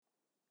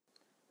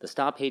The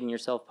Stop Hating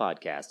Yourself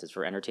podcast is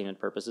for entertainment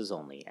purposes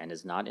only and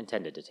is not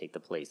intended to take the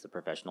place of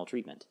professional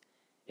treatment.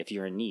 If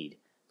you're in need,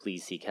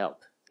 please seek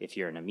help. If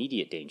you're in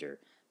immediate danger,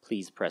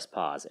 please press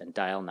pause and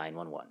dial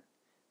 911.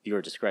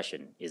 Viewer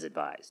discretion is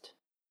advised.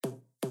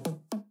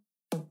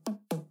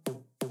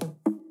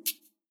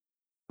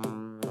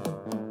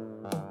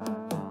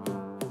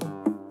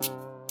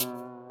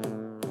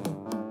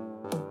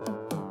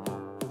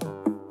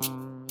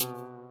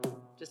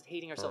 Just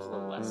hating ourselves a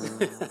little less.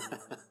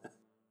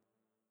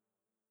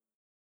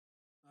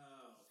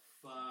 Oh,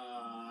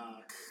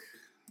 fuck.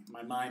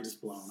 My mind is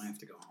blown. I have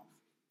to go home.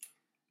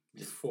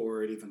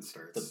 Before it even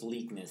starts. The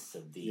bleakness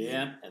of the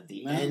No,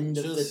 end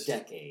of the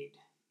decade.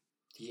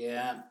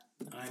 Yeah,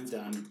 I'm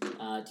done.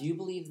 Do you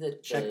believe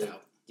that Checked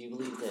out. Do you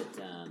believe that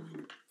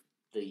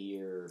the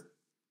year,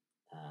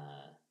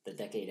 the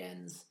decade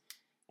ends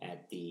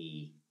at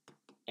the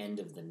end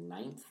of the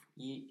ninth?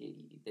 The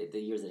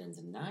year that ends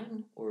in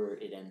 9, or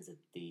it ends at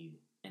the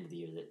end of the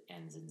year that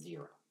ends in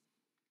 0?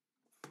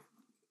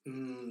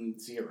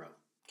 0.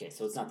 Okay,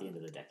 so it's not the end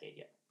of the decade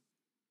yet.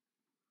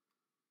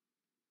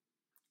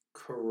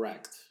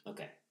 Correct.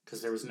 Okay.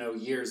 Because there was no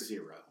year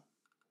 0.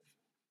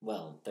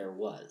 Well, there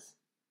was.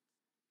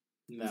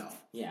 No.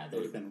 Yeah, There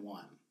would have been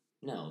 1.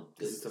 No,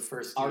 This is the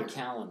first our year.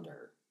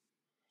 calendar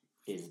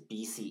is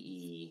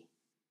BCE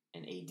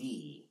and AD.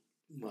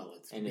 Well,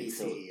 it's and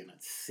BCE and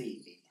it's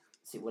CE.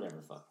 See, whatever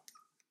the fuck.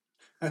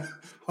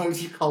 Why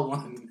would you call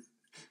one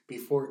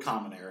before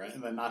Common Era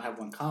and then not have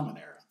one Common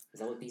Era? Is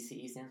that what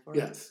BCE stands for?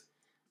 Yes.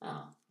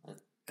 Oh.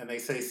 And they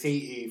say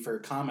CE for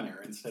Common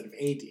Era instead of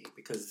AD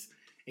because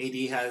AD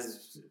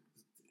has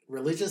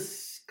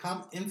religious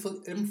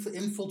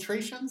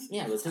infiltrations?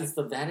 Yeah, but since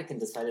the Vatican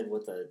decided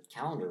what the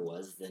calendar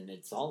was, then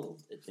it's all...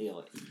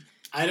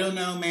 I don't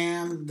know,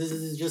 man. This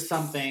is just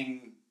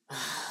something...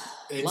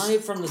 It's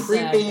live from the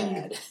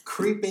sad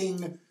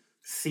creeping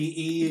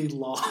CE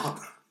law.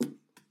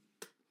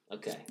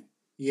 Okay.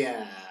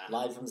 Yeah.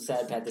 Live from the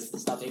sad pad. This is the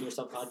Stop Hating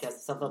Yourself podcast, the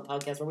self-help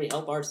podcast where we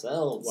help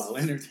ourselves. While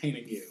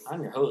entertaining you.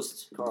 I'm your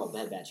host, Carl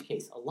Bad Batch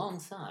Case,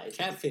 alongside...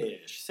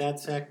 Catfish, Sad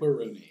Sack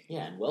Baruni.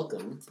 Yeah, and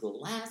welcome to the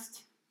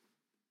last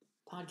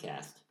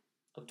podcast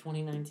of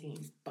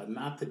 2019. But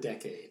not the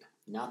decade.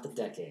 Not the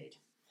decade.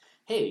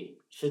 Hey,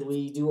 should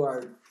we do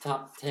our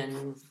top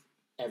 10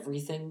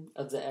 everything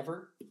of the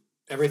ever?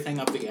 Everything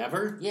of the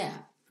ever? Yeah.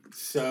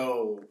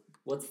 So...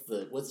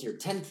 What's your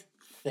 10th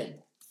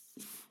thing?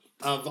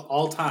 Of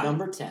all time.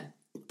 Number 10.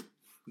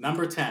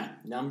 Number 10.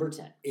 Number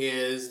 10.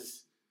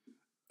 Is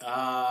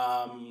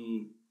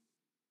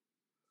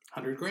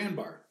 100 grand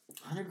bar.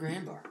 100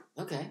 grand bar.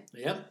 Okay.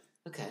 Yep.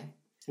 Okay.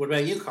 What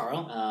about you,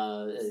 Carl?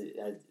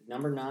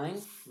 Number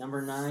 9.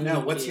 Number 9.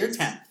 No, what's your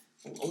 10th?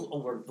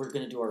 We're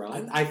going to do our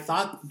own? I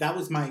thought that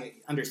was my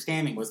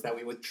understanding was that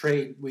we would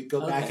trade, we'd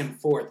go back and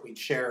forth, we'd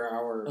share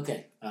our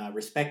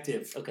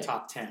respective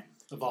top 10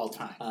 of all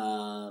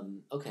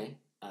time. Okay.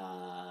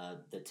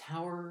 The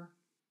Tower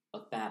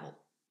of Babel.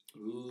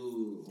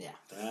 Ooh. Yeah.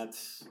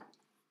 That's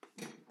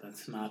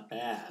not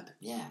bad.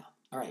 Yeah.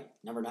 All right.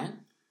 Number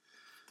 9?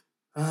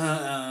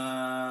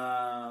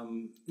 Now, I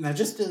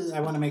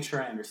want to make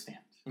sure I understand.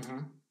 Mm-hmm.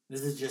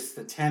 This is just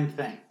the 10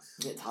 things.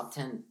 Yeah, top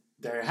 10.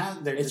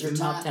 It's your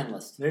top 10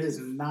 list. There does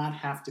not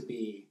have to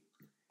be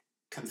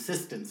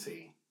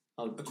consistency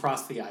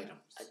across the items.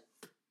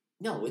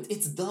 No,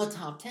 it's the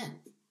top 10.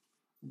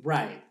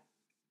 Right.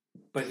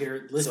 But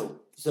here, listen.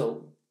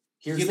 So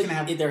here's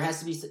there has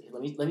to be.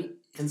 Let me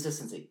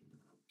consistency.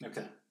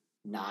 Okay.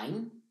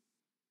 9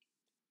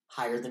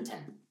 higher than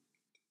 10.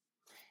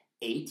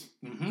 8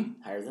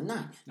 higher than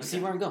 9. You see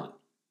where I'm going?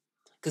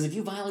 Because if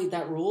you violate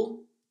that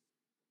rule,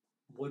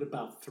 what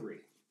about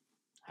 3?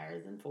 Higher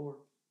than 4.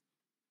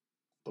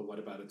 But what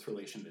about its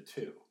relation to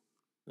 2?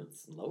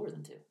 It's lower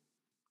than 2.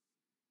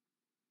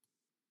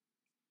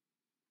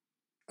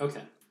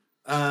 Okay.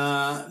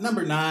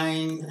 Number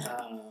 9,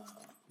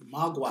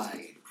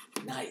 Mogwai.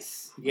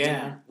 Nice.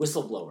 Yeah.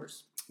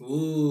 Whistleblowers.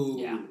 Ooh.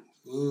 Yeah.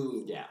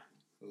 Ooh. Yeah.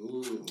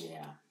 Ooh.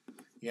 Yeah.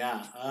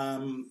 Yeah.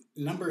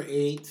 Number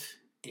 8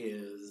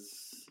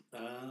 is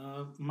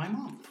my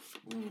mom.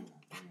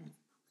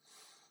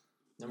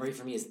 Number 8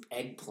 for me is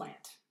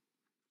eggplant.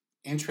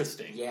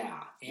 Interesting.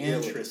 Yeah.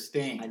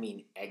 Interesting. Really. I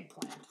mean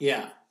eggplant.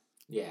 Yeah.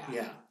 Yeah.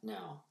 Yeah.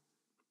 No.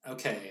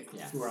 Okay.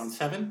 Yeah. We're on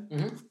 7?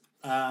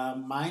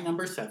 Mm-hmm. My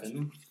number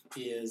 7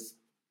 is,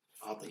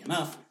 oddly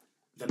enough,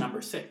 the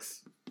number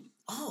 6.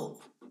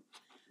 Oh.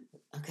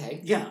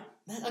 Okay. Yeah.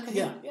 Okay.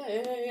 Yeah.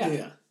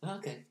 Yeah.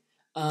 Okay.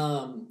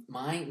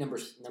 My number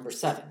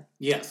 7.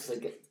 Yes.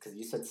 Because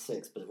you said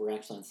 6, but we're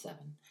actually on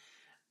 7.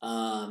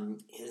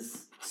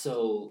 Is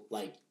so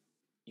like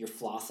you're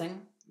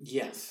flossing.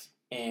 Yes.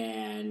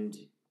 And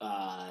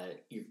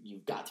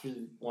you've got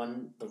through the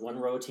one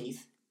row of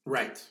teeth.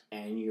 Right.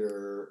 And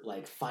you're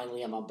like,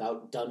 finally, I'm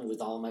about done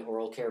with all my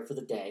oral care for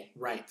the day.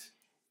 Right.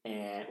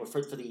 Or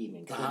for the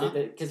evening,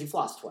 because you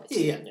floss twice.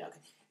 Yeah. Okay.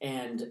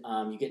 And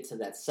you get to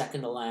that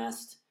second to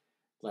last,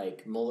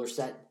 like molar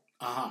set.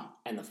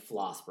 And the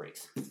floss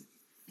breaks.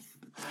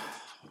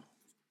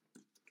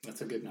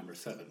 That's a good number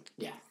 7.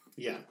 Yeah.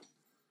 Yeah.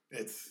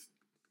 It's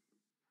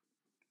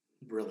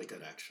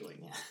actually.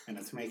 Yeah. And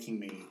it's making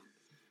me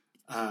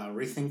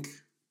rethink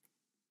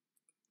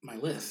my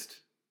list,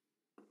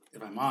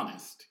 if I'm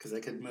honest, because I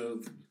could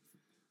move.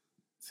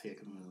 Let's see, I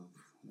could move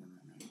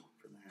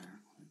from there,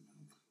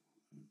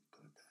 and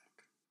put it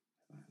back,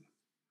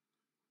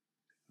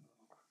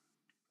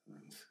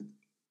 and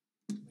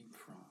then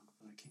leapfrog,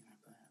 but I can't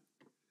have that.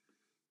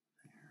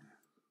 There.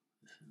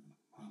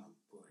 Oh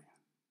boy.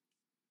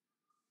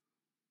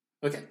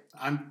 Okay,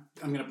 I'm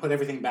going to put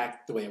everything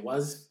back the way it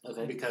was,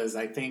 because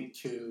I think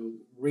to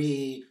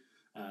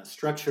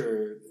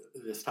structure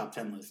this top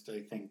 10 list,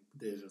 I think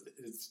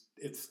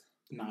it's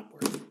not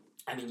worth it.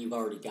 I mean, you've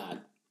already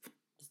got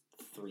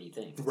 3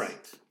 things.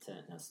 Right.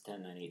 10,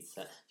 9, 8,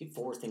 7. You have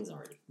 4 things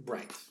already.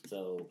 Right.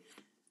 So,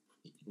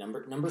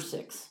 number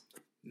 6.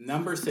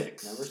 Number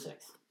 6.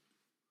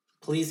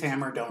 Please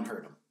hammer, don't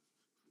hurt him.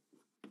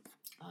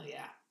 Oh,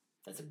 yeah.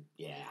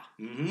 Yeah.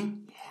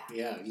 Mm-hmm.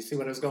 Yeah. You see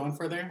what I was going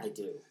for there? I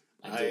do.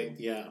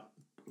 Yeah.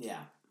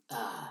 Yeah.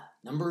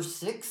 Number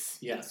 6?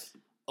 Yes.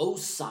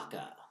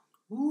 Osaka.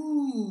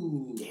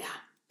 Ooh. Yeah.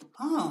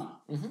 Huh.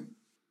 Mm-hmm.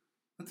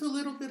 That's a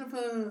little bit of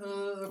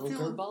a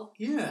curveball.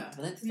 Yeah.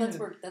 That's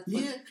where.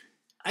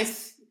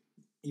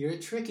 You're a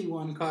tricky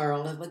one,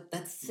 Carl. But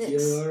that's 6.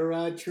 You're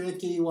a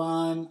tricky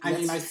one. I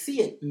mean, I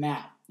see it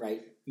now.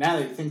 Right. Now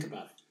that you think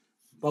about it.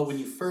 But when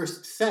you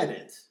first said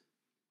it,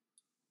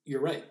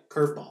 you're right.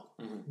 Curveball.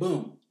 Mm-hmm.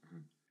 Boom.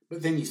 Mm-hmm.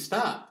 But then you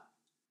stop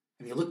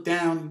and you look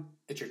down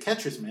at your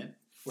catcher's mitt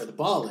where the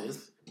ball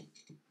is,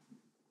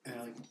 and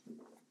you're like,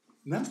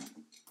 no.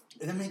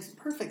 And it makes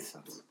perfect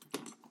sense.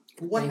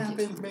 What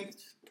happened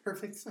makes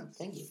perfect sense.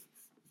 Thank you.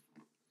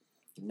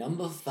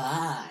 Number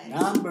 5.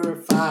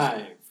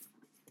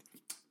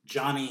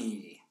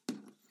 Johnny.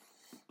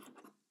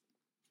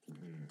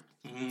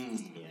 Yeah.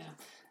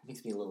 It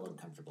makes me a little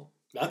uncomfortable.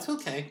 That's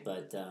okay.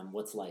 But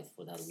what's life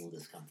without a little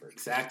discomfort?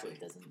 Exactly. It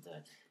doesn't.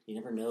 You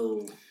never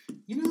know.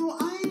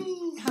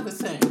 I have a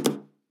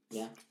saying.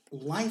 Yeah.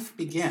 Life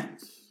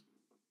begins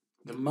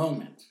the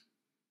moment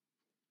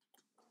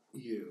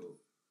you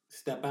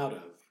step out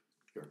of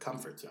your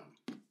comfort zone.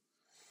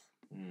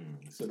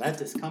 So that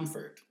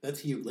discomfort,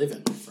 that's you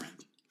living, my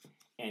friend.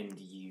 And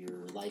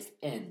your life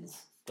ends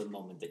the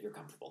moment that you're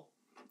comfortable.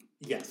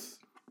 Yes.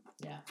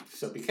 Yeah.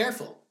 So be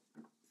careful.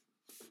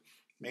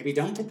 Maybe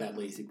don't get that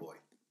lazy boy.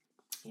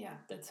 Yeah,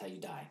 that's how you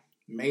die.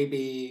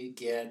 Maybe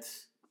get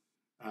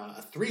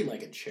a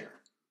 3-legged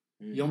chair.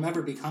 You'll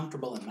never be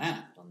comfortable in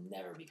that. You'll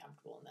never be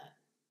comfortable in that.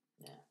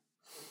 Yeah.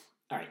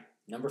 All right.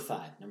 Number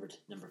 5. Number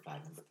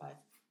 5.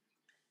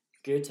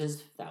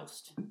 Goethe's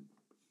Faust.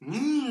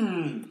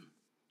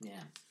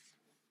 Yeah.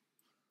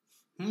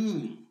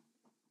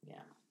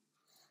 Yeah.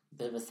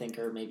 Bit of a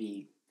thinker.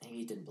 Maybe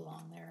he didn't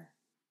belong there.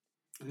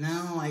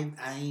 No,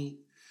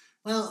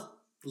 well,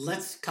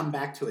 let's come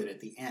back to it at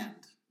the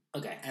end.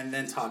 Okay. And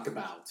then talk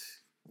about.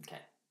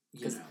 Okay.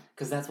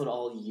 Because that's what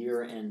all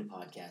year-end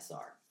podcasts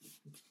are.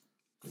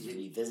 You're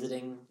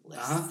revisiting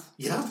lists.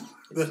 Yeah.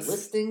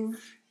 Listing.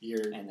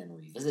 And then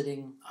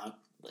revisiting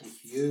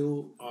lists.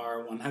 You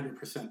are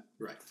 100%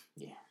 right.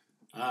 Yeah.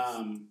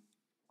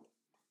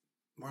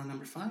 We're on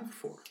number 5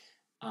 or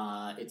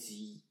 4? It's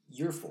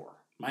your 4.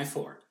 My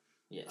 4.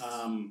 Yes.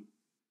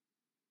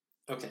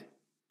 Okay.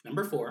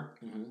 Number 4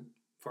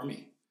 for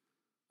me.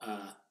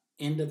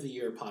 End of the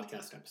year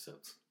podcast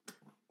episodes.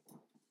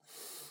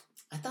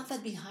 I thought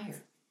that'd be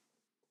higher.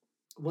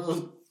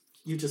 Well,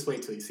 you just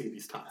wait till you see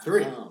these top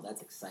 3. Oh,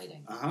 that's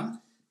exciting.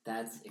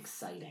 That's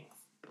exciting.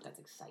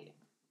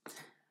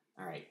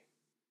 All right.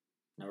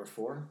 Number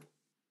 4?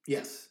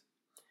 Yes.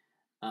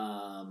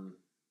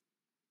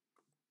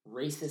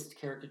 Racist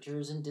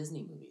caricatures in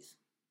Disney movies.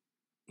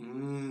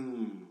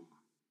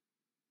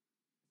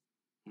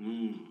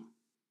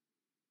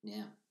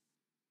 Yeah.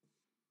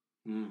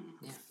 Yeah.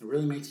 It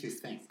really makes you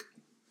think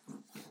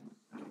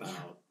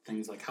about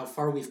things like how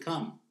far we've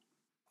come.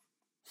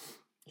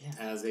 Yeah.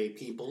 As a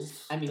people,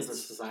 as a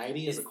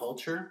society, as a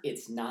culture.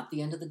 It's not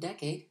the end of the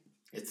decade.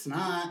 It's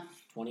not.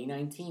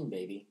 2019,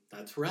 baby.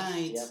 That's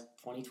right. Yep,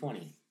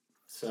 2020.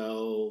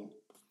 So...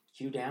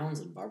 Hugh Downs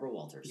and Barbara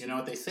Walters. You know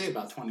what they say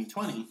about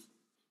 2020?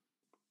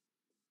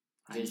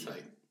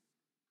 Hindsight.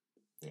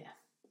 Yeah.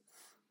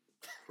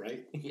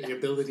 Right? Yeah. The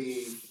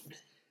ability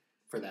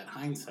for that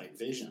hindsight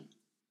vision.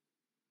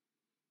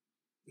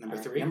 Number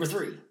 3? Number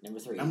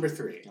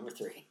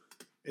 3.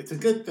 It's a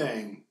good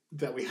thing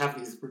that we have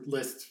these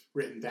lists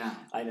written down.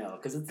 I know,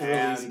 because it's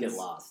really easy to get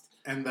lost.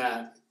 And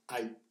that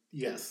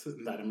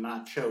that I'm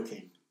not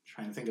choking,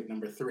 trying to think of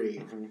number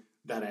 3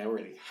 that I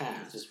already had.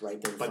 It's just right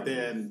there. But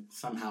then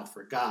somehow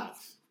forgot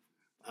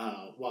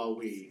while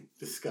we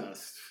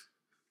discussed.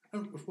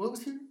 What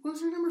was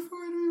your number 4?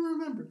 I don't even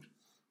remember.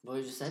 What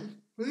you just said?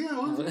 Well, yeah,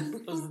 what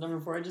was the number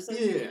 4 I just said?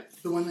 Yeah,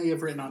 the one that you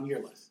have written on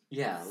your list.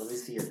 Yeah, let me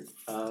see here.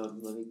 I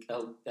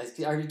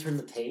already turned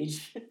the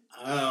page.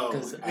 Oh,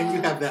 and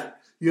you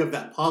have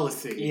that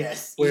policy.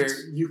 Yes, where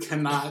you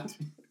cannot.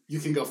 You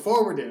can go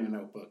forward in a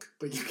notebook,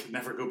 but you can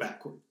never go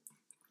backward.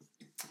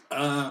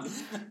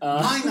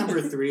 My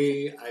number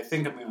 3, I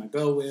think I'm going to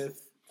go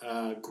with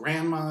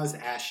Grandma's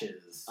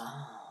Ashes.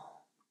 Oh.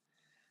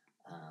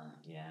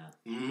 Yeah.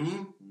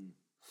 Mm-hmm.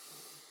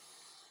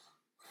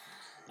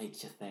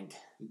 Makes you think.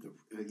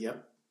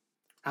 Yep.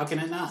 How can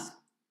it not?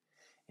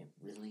 It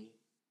really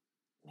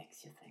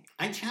makes you think.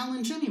 I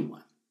challenge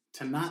anyone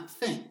to not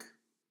think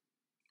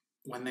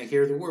when they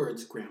hear the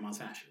words Grandma's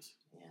Ashes.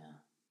 Yeah.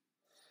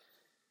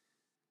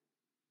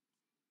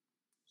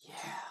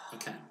 Yeah.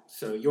 Okay,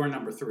 so you're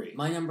number 3.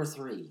 My number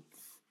 3.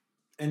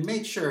 And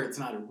make sure it's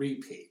not a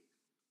repeat.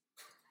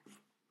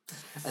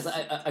 As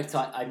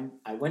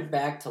I went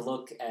back to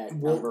look at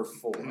number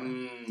 4,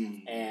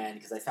 and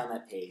because I found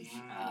that page,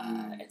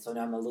 and so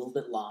now I'm a little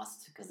bit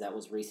lost because that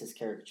was racist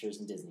caricatures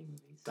in Disney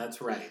movies.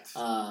 That's right.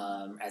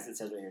 As it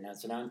says right here now.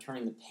 So now I'm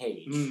turning the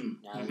page.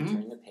 I'm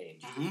turning the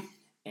page,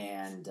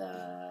 and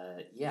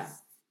yeah,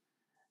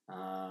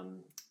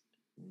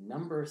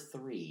 number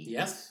 3.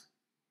 Yes.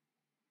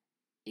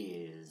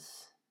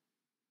 Is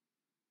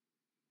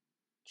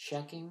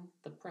checking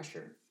the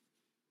pressure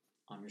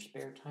on your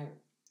spare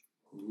tire.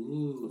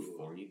 Ooh.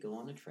 Before you go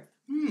on a trip.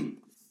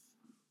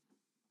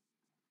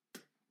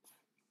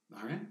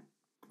 All right.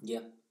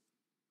 Yep.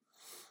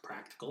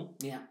 Practical.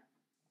 Yeah.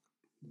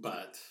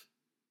 But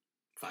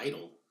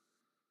vital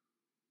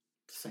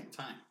at the same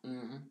time.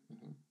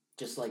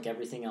 Just like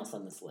everything else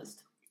on this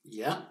list.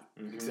 Yep.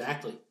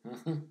 Exactly.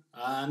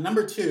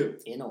 Number 2.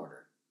 In order.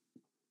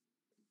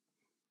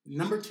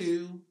 Number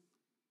 2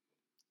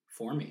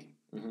 for me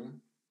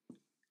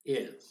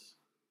is,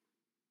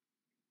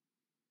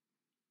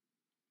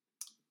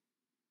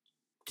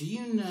 do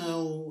you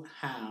know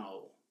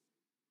how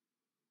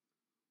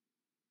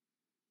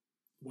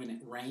when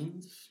it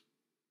rains,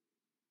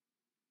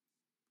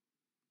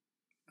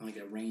 like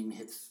a rain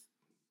hits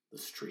the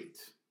street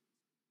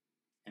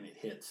and it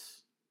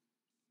hits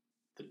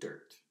the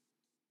dirt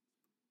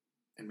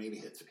and maybe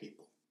hits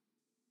people,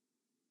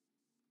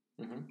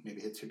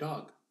 maybe hits your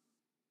dog,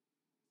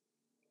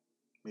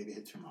 maybe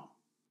hits your mom.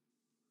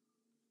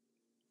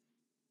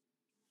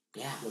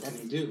 Yeah. What can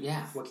you do?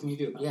 Yeah. What can you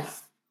do about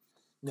that?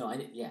 No,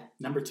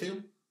 Number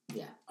 2?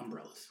 Yeah.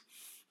 Umbrellas.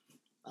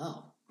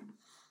 Oh.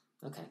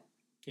 Okay.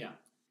 Yeah.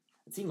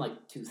 It seemed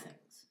like 2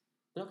 things.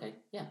 But okay.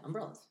 Yeah,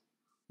 umbrellas.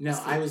 No,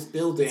 I was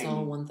building. It's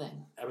all one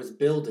thing. I was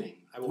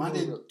building. I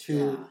wanted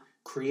to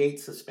create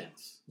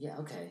suspense. Yeah,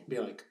 okay. Be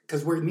like,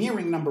 because we're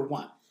nearing number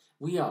 1.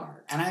 We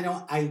are. And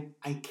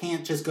I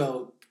can't just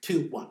go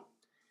 2, 1.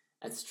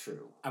 That's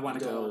true. I want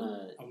to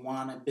go, I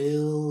want to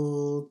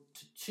build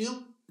to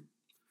 2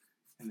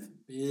 and then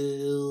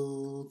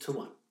build to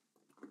 1.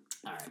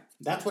 All right.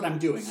 That's what I'm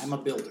doing. I'm a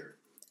builder.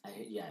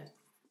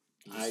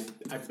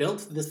 I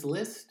built this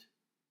list,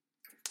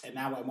 and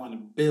now I want to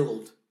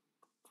build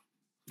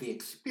the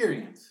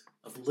experience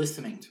of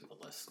listening to the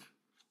list.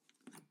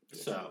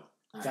 Yeah. So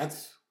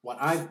that's what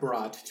I've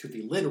brought to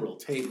the literal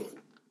table.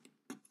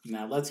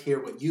 Now let's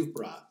hear what you've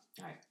brought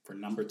for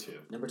number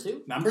 2. Number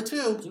 2? Number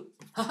 2.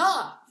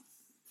 Ha-ha!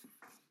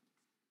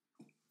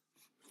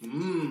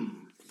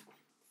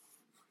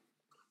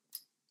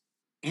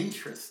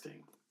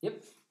 Interesting.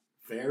 Yep.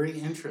 Very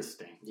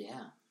interesting.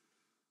 Yeah.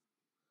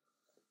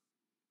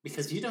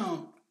 Because you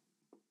don't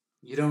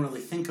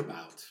really think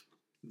about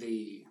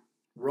the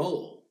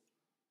role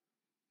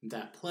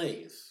that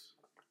plays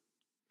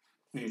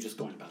when you're just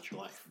going about your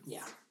life.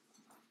 Yeah.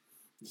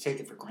 You take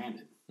it for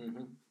granted.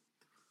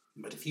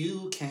 But if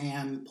you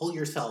can pull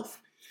yourself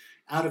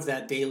out of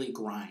that daily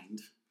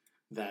grind,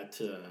 that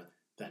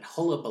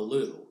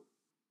hullabaloo,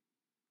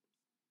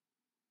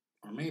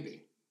 or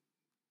maybe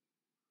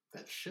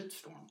that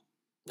shitstorm.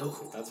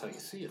 That's how you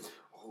see it.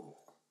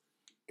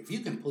 If you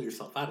can pull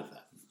yourself out of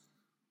that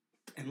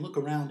and look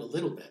around a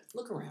little bit.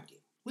 Look around you.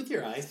 With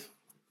your eyes.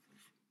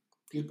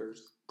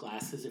 Peepers.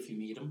 Glasses if you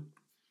need them.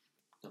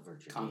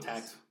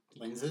 Contact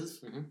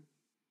lenses.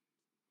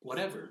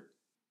 Whatever.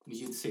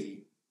 You'd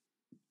see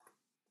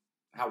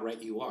how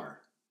right you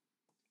are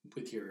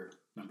with your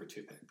number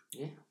 2 pick.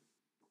 Yeah.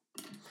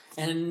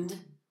 And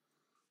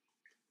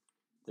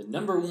the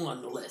number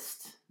 1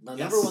 list. The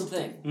number 1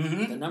 thing.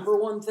 The number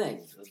 1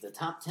 thing. The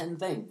top 10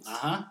 things.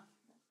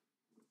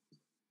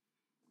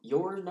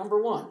 Your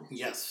number 1.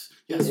 Yes.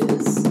 Is...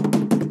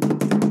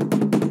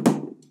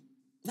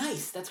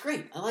 Nice. That's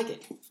great. I like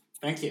it.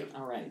 Thank you.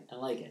 All right. I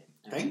like it.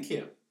 Thank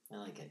you. I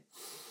like it.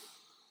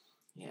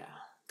 Yeah.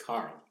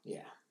 Carl.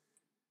 Yeah.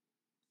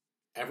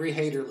 Every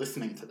hater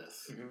listening to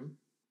this,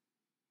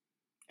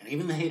 and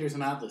even the haters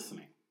not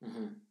listening,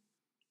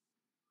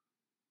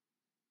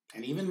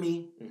 and even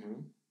me,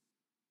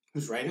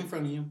 who's right in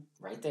front of you,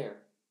 right there,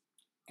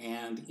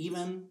 and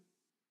even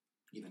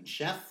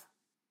Chef,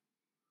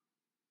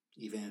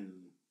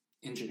 even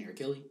Engineer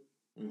Gilly,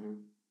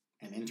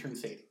 and Intern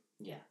Sadie.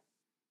 Yeah.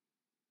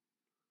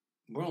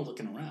 We're all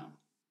looking around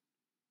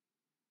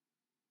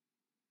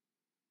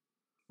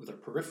with our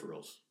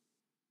peripherals.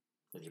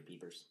 With your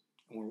peepers.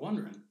 And we're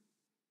wondering,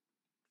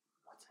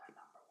 what's that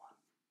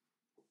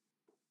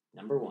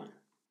number 1?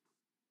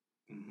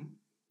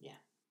 Yeah.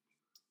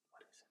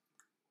 What is it?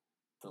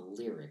 The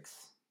lyrics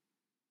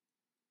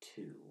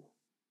to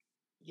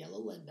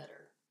Yellow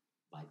Ledbetter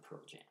by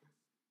Pearl Jam.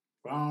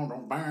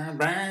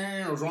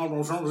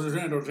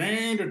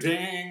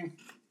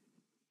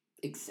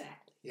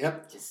 Exactly.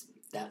 Yep. Just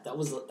that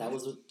was.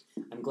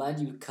 I'm glad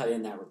you cut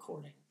in that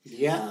recording.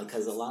 Yeah.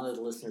 Because a lot of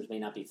the listeners may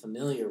not be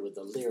familiar with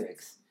the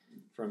lyrics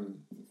from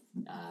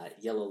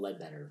Yellow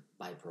Ledbetter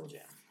by Pearl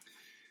Jam.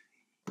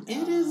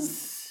 It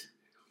is.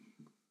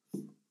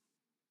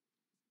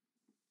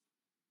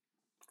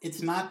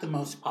 It's not the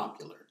most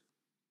popular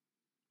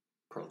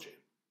Pearl Jam.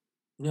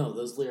 No,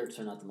 those lyrics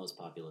are not the most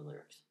popular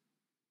lyrics.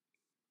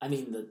 I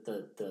mean,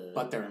 the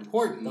but their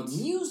importance.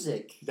 The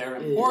music. Their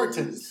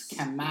importance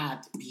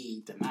cannot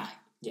be denied.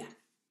 Yeah.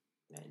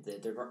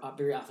 They're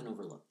very often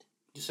overlooked.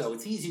 So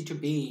it's easy to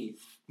be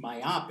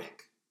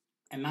myopic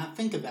and not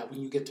think of that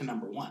when you get to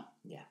number one.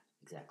 Yeah,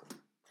 exactly.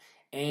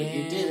 And but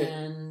you did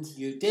it.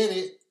 You did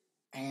it.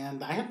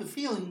 And I have the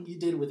feeling you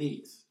did it with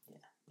ease.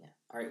 Yeah.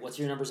 All right, what's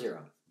your number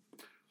 0?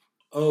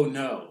 Oh,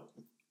 no.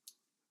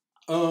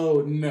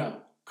 Oh,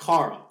 no.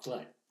 Carl.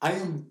 What? I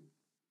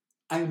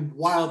am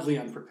wildly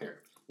unprepared.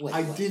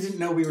 I didn't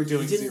know we were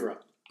doing 0.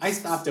 I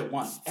stopped at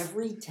 1.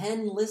 Every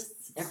 10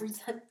 lists, every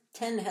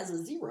 10 has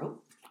a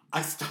 0.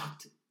 I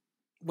stopped.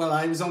 Well,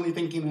 I was only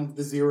thinking of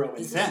the 0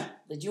 and 10.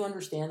 Did you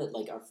understand that,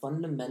 like, our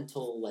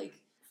fundamental, like,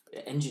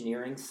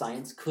 engineering,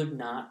 science we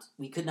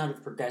could not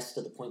have progressed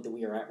to the point that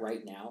we are at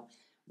right now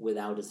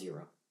without a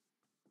 0.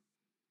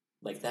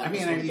 Like that. I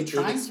mean, are you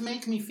trying to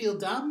make me feel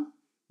dumb?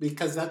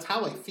 Because that's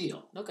how I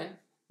feel. Okay.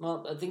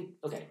 Well, I think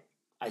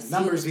I see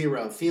number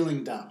 0,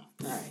 feeling dumb.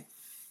 All right.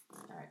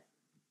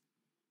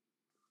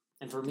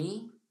 And for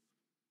me,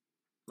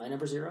 my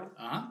number 0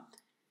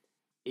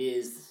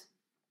 is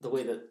the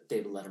way that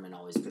David Letterman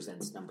always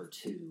presents number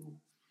 2,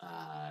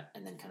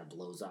 and then kind of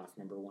blows off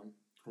number 1.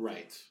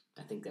 Right.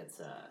 I think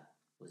that's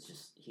was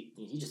just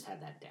he just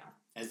had that down.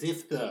 As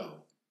if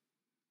though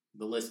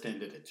the list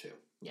ended at 2.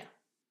 Yeah.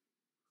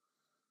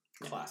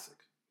 Classic.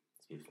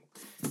 It's beautiful.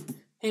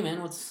 Hey man,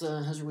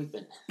 how's your week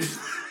been?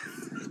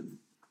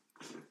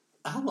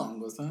 How long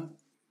was that?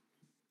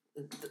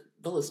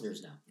 The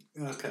listeners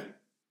know. Okay.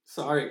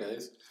 Sorry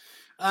guys.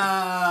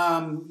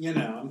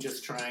 I'm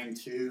just trying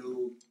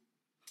to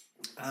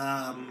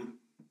I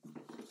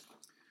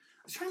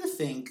was trying to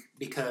think,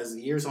 because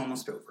the year's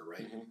almost over,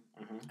 right?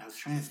 I was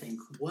trying to think,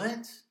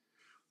 what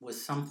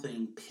was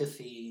something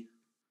pithy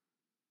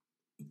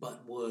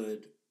but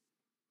would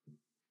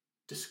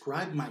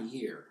describe my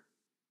year,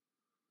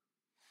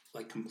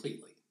 like,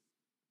 completely.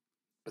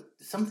 But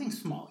something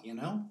small,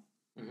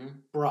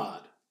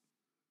 broad.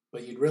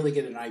 But you'd really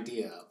get an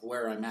idea of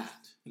where I'm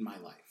at in my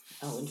life.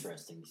 Oh,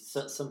 interesting.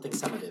 Something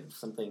summative,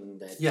 something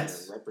that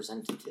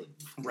representative.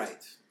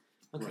 Right.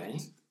 Okay.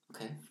 Right.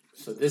 Okay.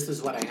 So this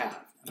is what I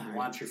have. I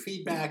want your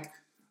feedback.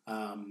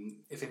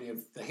 If any of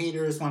the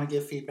haters want to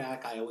give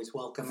feedback, I always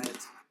welcome it.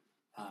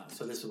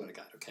 So this is what I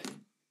got.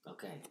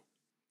 Okay.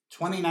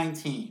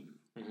 2019,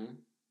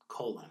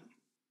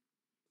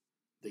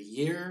 the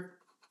year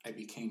I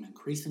became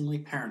increasingly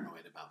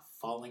paranoid about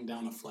falling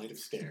down a flight of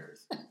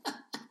stairs.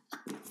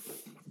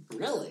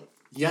 Really?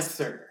 Yes,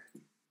 sir.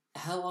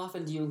 How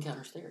often do you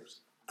encounter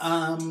stairs?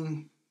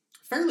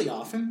 Fairly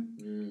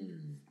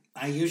often.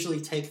 I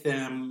usually take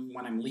them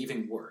when I'm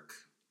leaving work.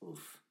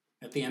 Oof.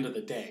 At the end of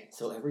the day.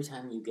 So every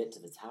time you get to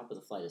the top of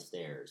the flight of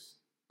stairs,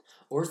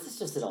 or is this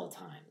just at all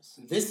times?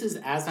 This is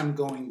as I'm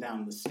going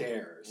down the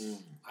stairs.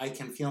 I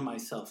can feel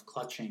myself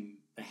clutching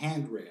the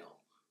handrail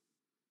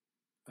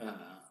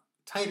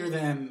tighter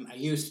than I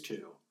used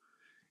to,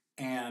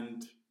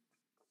 and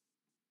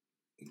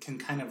can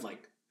kind of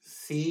like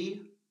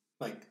see,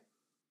 like,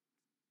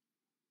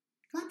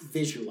 not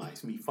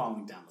visualize me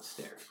falling down the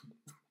stairs,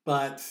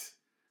 but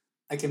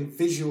I can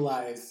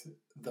visualize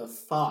the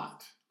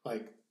thought,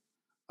 like,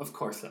 of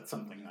course that's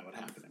something that would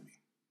happen to me.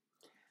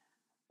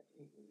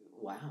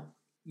 Wow.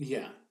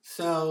 Yeah.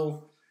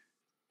 So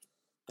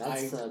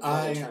that's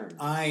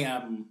I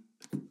am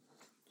a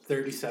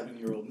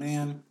 37-year-old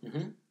man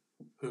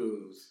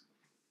who's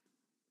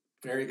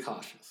very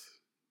cautious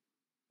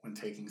when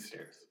taking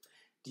stairs.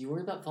 Do you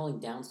worry about falling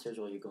downstairs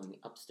while you're going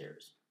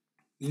upstairs?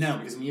 No,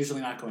 because I'm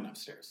usually not going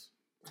upstairs.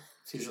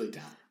 It's usually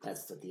down.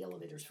 That's what the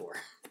elevator's for.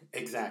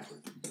 Exactly.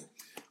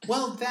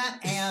 Well, that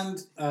and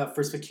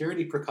for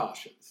security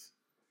precautions.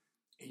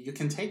 You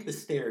can take the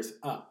stairs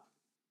up,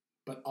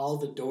 but all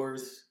the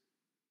doors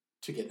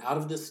to get out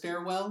of the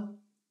stairwell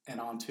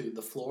and onto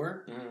the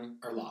floor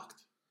are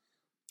locked.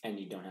 And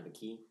you don't have a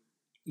key?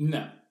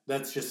 No,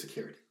 that's just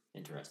security.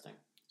 Interesting.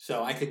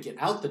 So I could get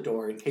out the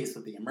door in case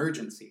of the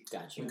emergency.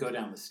 Gotcha. And go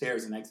down the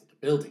stairs and exit the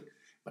building.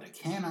 But I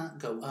cannot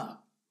go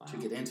up to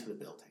get into the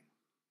building.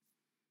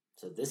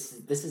 So this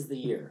is the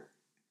year.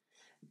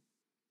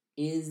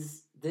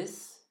 Is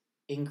this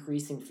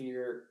increasing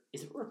fear,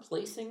 is it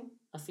replacing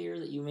a fear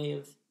that you may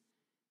have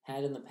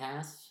had in the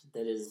past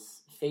that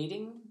is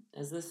fading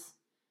as this?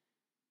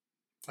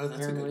 Oh,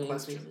 that's a good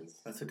question. Increases?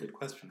 That's a good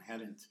question.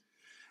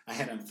 I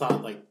hadn't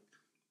thought, like,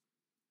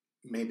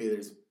 maybe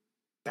there's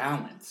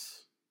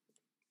balance,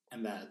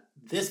 and that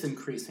this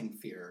increasing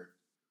fear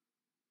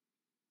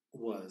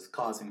was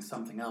causing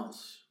something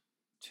else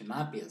to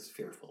not be as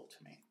fearful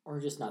to me. Or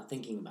just not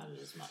thinking about it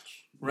as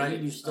much. Right.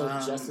 Maybe you're still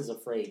just as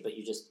afraid, but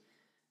you're just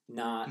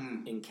not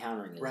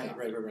encountering it.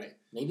 Right.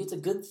 Maybe it's a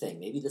good thing.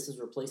 Maybe this is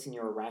replacing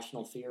your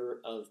irrational fear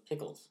of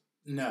pickles.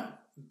 No,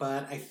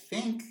 but I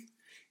think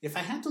if I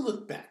had to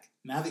look back,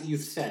 now that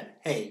you've said,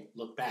 hey,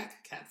 look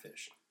back,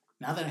 Catfish,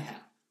 now that I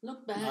have.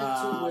 Look back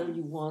to where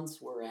you once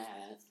were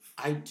at.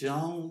 I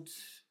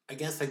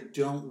guess I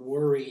don't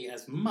worry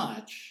as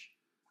much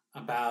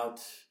about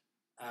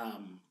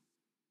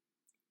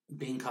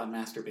being caught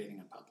masturbating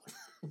in public.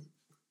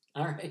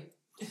 All right.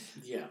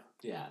 Yeah.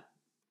 Yeah.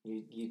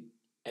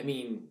 I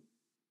mean,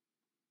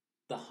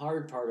 the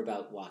hard part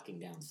about walking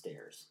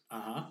downstairs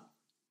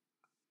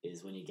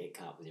is when you get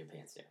caught with your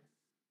pants down.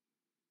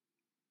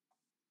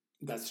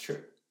 That's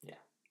true. Yeah.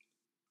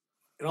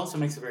 It also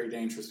makes it very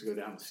dangerous to go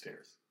down the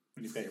stairs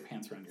when you've got your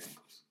pants around your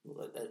ankles.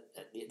 Well,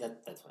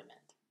 that's what I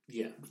meant.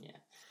 Yeah. Yeah.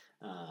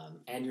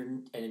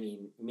 And I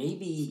mean,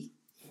 maybe,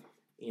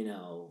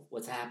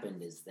 what's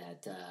happened is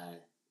that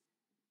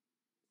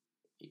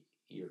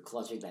you're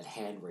clutching that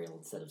handrail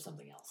instead of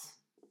something else.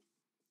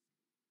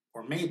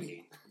 Or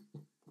maybe,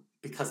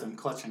 because I'm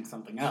clutching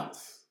something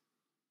else,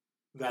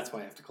 that's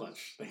why I have to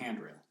clutch the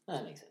handrail.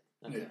 That makes it.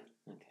 Okay. Yeah.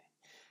 Okay.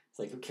 It's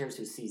like, who cares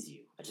who sees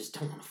you? I just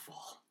don't want to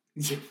fall.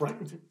 Yeah, right.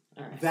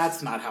 All right.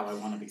 That's not how I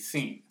want to be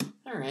seen.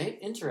 All right.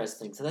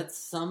 Interesting. So that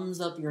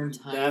sums up your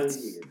entire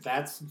year.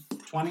 That's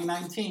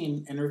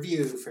 2019 in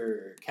review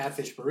for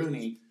Catfish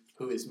Baruni,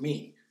 who is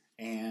me.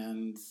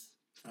 And,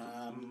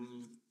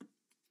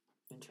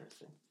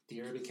 interesting. The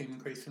year became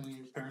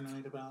increasingly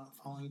paranoid about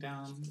falling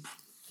down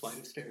a flight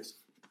of stairs.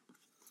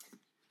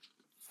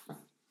 Huh.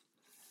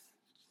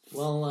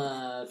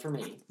 Well, for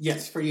me.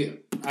 Yes, for you.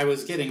 I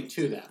was getting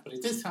to that, but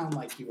it did sound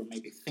like you were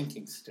maybe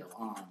thinking still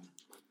on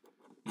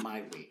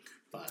my week.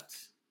 But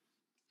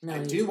I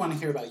do want to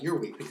hear about your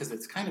week because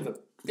it's kind of a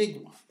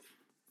big one.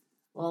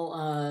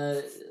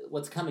 Well,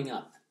 what's coming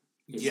up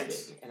is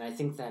big. And I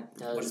think that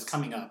does... What is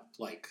coming up,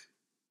 like?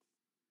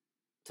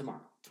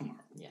 Tomorrow.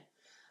 Yeah.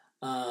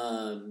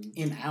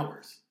 In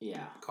hours.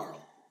 Yeah.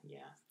 Carl.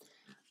 Yeah.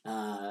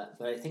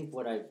 But I think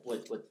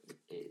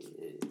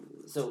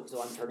so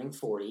I'm turning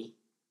 40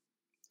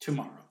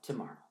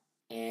 tomorrow.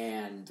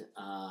 And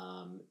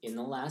in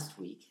the last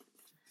week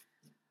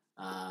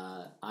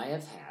I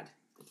have had,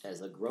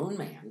 as a grown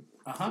man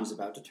who's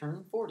about to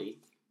turn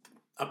 40,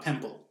 a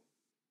pimple.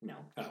 No.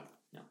 Oh.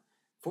 No.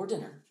 For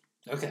dinner.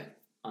 Okay.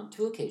 On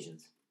 2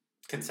 occasions.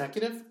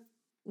 Consecutive?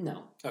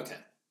 No. Okay.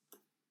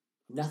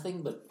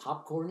 Nothing but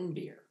popcorn and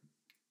beer.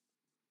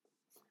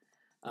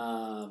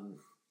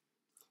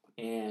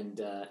 And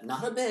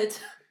not a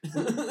bit.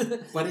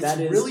 But it's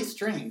really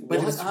strange. But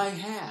I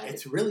had.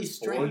 It's really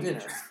strange for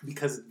dinner.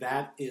 Because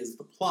that is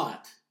the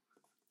plot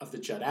of the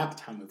Judd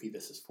Apatow movie,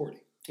 This Is 40.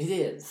 It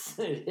is.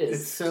 It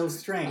is. It's so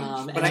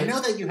strange. But I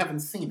know that you haven't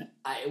seen it.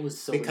 It was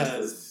so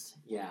because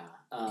yeah.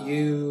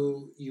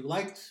 You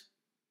liked.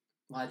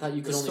 Well, I thought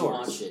you could only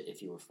watch it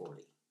if you were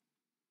 40.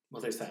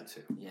 Well, there's that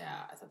too.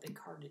 Yeah, I thought they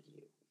carded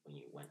you when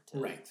you went to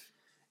right.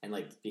 And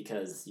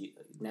because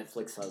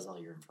Netflix has all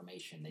your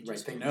information, they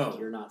just know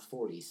you're not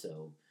 40,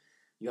 so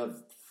you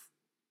have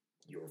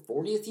your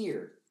 40th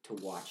year to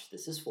watch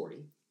This Is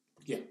 40.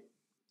 Yeah.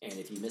 And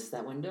if you miss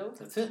that window,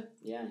 that's it.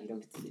 Yeah, you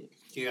don't get to see it.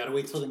 You got to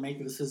wait till they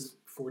make This Is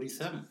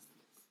 47.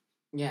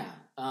 Yeah,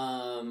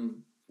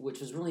 which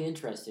was really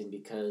interesting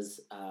because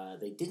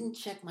they didn't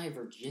check my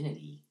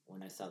virginity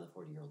when I saw the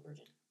 40-Year-Old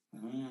Virgin.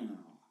 Oh.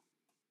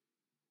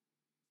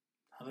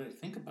 How did I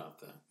think about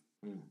that?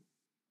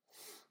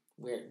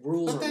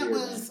 Rules are weird,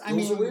 man.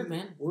 Rules are weird,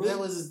 man.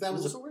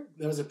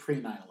 That was a pre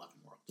 9/11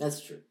 world. That's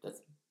true.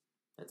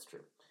 That's true.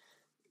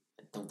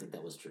 I don't think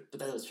that was true, but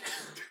that was true.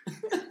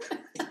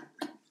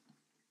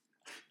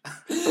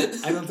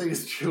 I don't think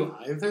it's true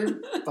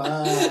either,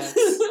 but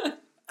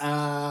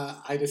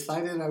I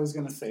decided I was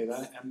going to say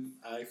that, and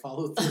I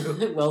followed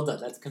through. Well done.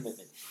 That's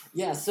commitment.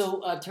 Yeah,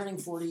 so turning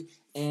 40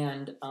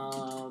 and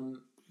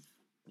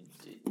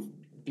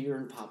beer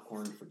and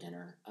popcorn for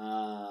dinner,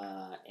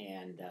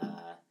 and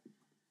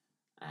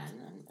I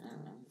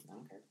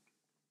don't care.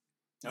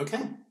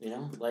 Okay.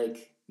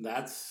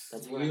 That's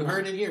you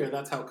heard it here.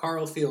 That's how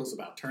Carl feels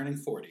about turning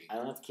 40. I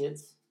don't have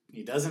kids.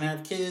 He doesn't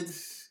have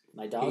kids.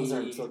 My dogs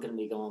aren't looking at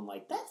me going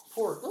like, "That's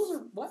pork. Those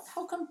are what?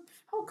 How come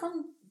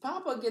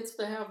Papa gets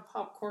to have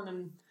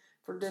popcorn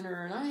for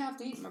dinner and I have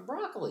to eat my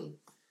broccoli?"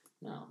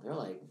 No, they're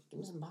like, "Give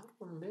me some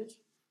popcorn, bitch."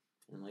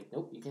 And I'm like,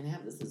 "Nope, you can't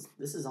have this.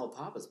 This is all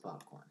Papa's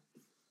popcorn.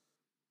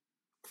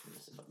 And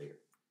this is a beer."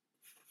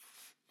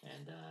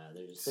 And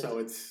they're just so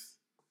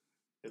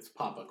it's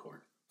Papa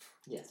corn.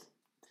 Yes.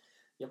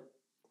 Yep.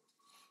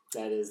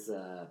 That is.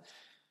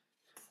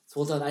 So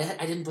well done.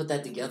 I didn't put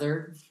that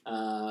together.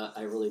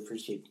 I really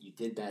appreciate that you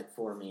did that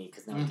for me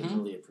because now I can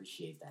really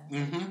appreciate that.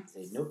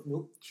 Say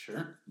nope,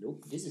 sure,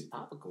 nope. This is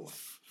popcorn.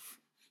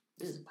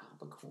 This is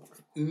popcorn.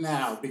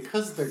 Now,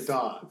 because they're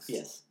dogs,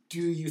 yes.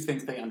 Do you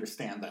think they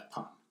understand that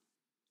pun?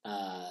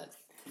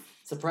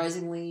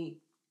 Surprisingly,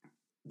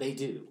 they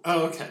do.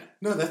 Oh, okay.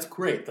 No, that's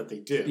great that they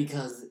do.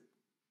 Because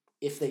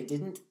if they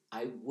didn't,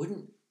 I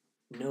wouldn't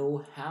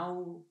know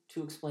how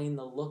to explain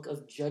the look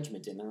of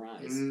judgment in their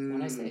eyes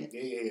when I say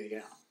it.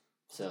 Yeah.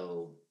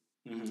 So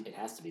it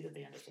has to be that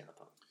they understand the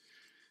poem.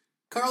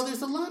 Carl,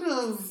 there's a lot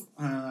of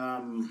I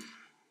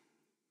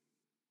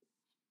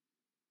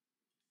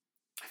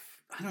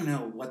don't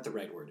know what the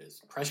right word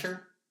is.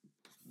 Pressure?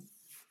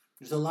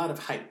 There's a lot of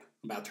hype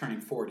about turning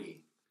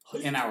 40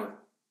 in our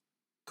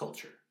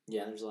culture.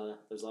 Yeah, there's a lot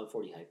of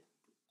 40 hype.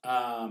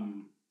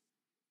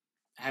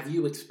 Have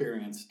you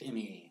experienced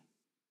any?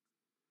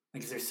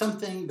 Like, is there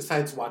something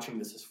besides watching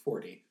This Is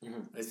 40?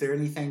 Mm-hmm. Is there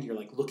anything you're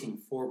like looking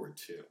forward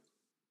to?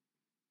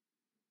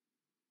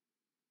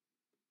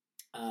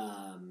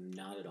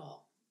 Not at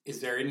all. Is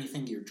there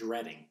anything you're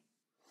dreading?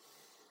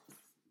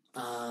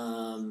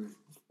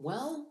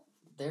 Well,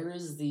 there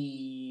is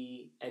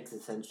the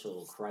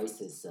existential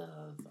crisis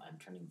of I'm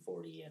turning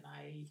 40 and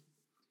I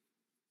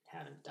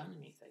haven't done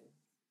anything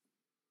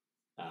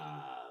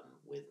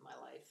with my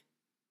life.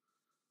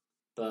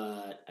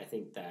 But I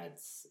think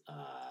that's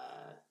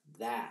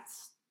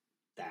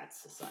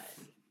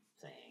society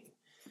saying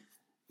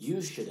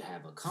you should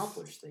have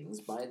accomplished things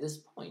by this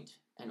point,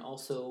 and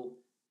also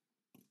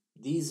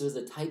these are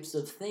the types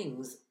of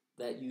things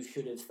that you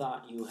should have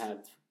thought you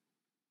have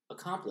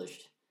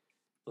accomplished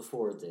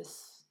before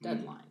this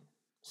deadline.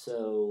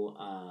 So,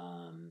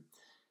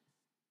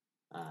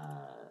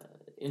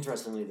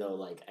 interestingly though,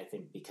 like, I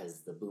think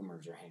because the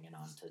boomers are hanging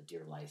on to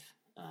dear life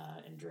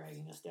and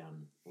dragging us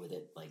down with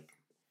it, like,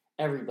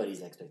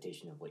 everybody's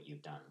expectation of what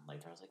you've done.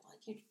 Like, I was like, well,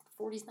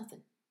 40's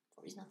nothing.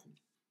 40's nothing.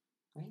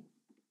 Right?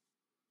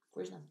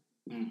 40's nothing.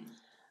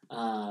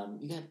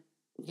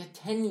 You got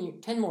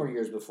 10 more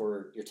years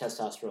before your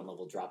testosterone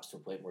level drops to a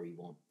point where you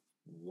won't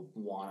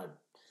want to,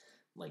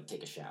 like,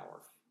 take a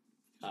shower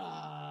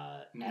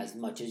as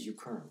much as you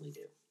currently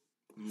do.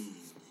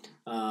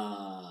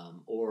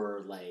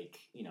 Or, like,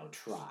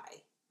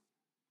 try.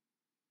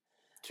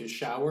 To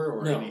shower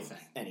or anything?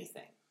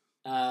 Anything.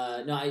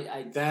 No,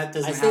 I that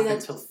doesn't I say happen that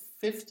until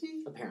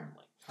 50?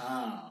 Apparently.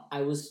 Oh.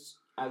 I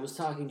was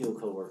talking to a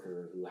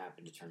coworker who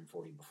happened to turn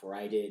 40 before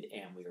I did,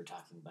 and we were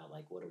talking about,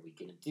 like, what are we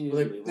going to do?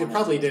 Well, they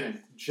probably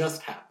didn't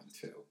just happen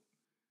to.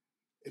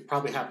 It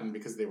probably happened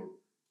because they were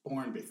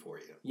born before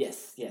you.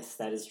 Yes,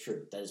 that is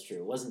true. That is true.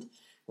 It wasn't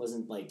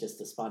like just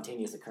a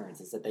spontaneous occurrence.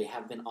 It's that they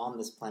have been on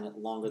this planet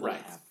longer than I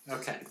have.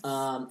 Okay.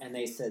 And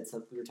they said,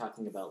 so we were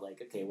talking about,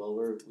 like, okay, well,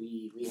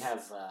 we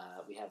have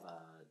a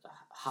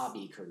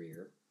hobby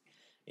career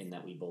in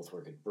that we both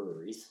work at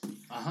breweries.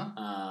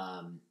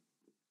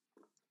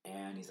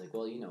 And he's like,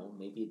 well,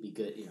 maybe it'd be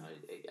good,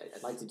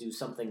 I'd like to do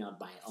something on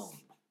my own.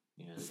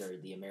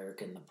 The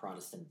American, the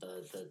Protestant,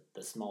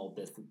 the small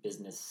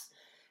business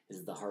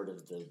is the heart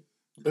of the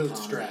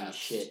bootstraps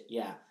shit.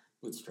 Yeah,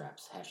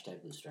 bootstraps.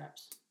 #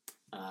 bootstraps.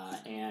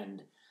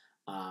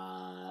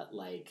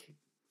 Like,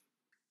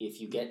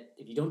 if you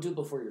don't do it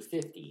before you're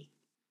 50,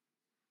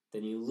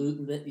 then you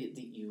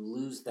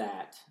lose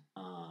that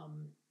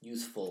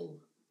youthful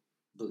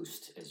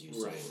boost, as you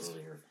said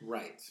earlier.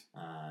 Right.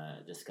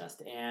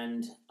 Discussed.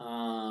 And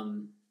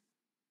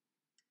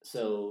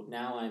so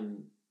now I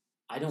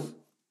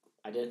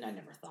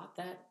never thought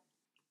that.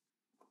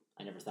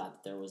 I never thought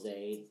that there was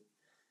a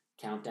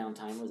countdown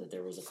timer, that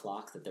there was a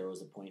clock, that there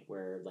was a point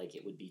where, like,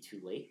 it would be too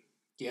late.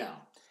 Yeah.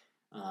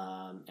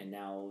 And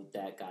now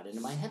that got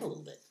into my head a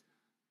little bit.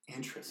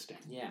 Interesting.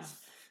 Yeah.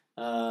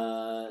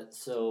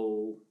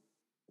 So,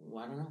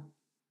 I don't know.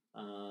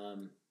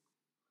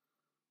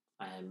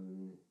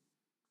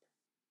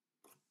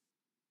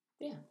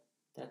 Yeah,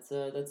 that's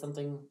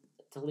something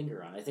to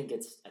linger on. I think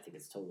it's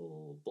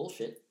total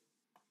bullshit.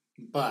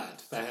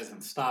 But that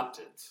hasn't stopped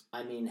it.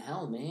 I mean,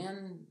 hell,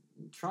 man,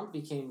 Trump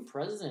became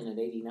president at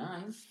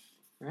 89,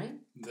 right?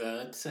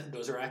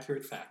 Those are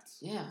accurate facts.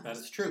 Yeah, that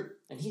is true.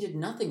 And he did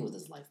nothing with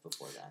his life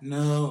before that.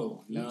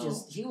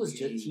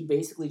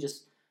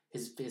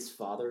 His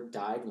father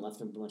died and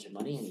left him a bunch of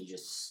money, and he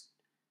just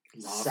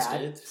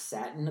sat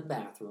in a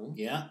bathroom.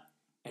 Yeah,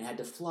 and had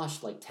to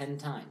flush like 10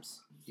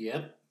 times.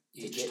 Yep.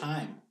 Each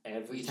time.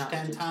 Every time.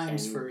 10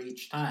 times for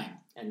each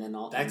time. And then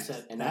that's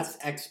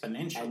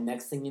exponential. And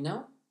next thing you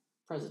know,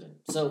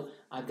 president. So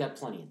I've got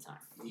plenty of time.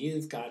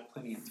 You've got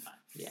plenty of time.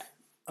 Yeah.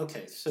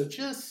 Okay, so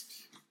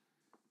just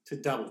to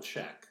double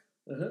check,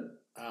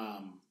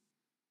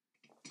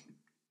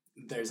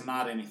 there's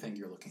not anything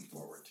you're looking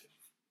forward to.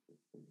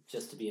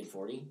 Just to be in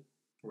 40?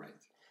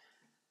 Right.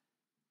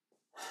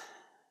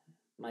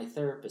 My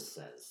therapist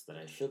says that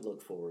I should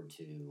look forward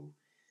to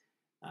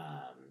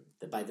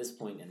that by this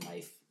point in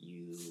life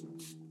you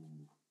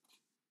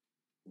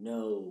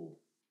know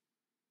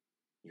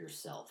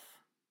yourself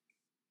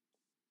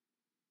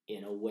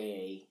in a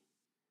way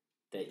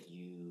that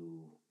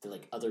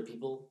like other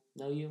people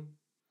know you.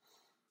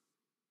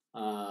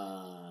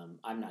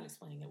 I'm not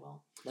explaining it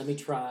well. Let me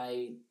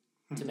try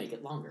to make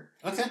it longer.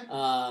 Okay.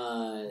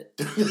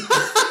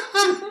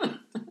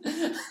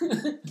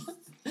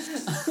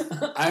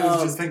 I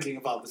was just thinking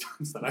about the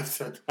times that I've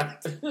said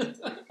that.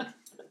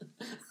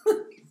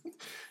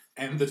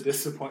 And the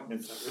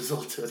disappointment that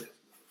resulted.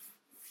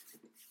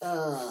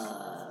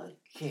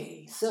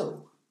 Okay,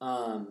 so,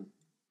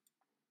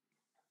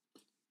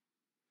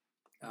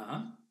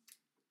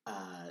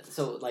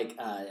 So like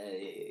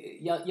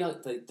the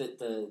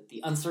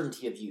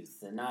uncertainty of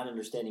youth and not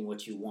understanding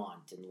what you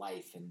want in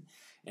life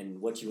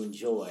and what you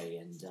enjoy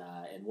and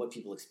what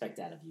people expect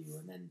out of you,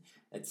 and then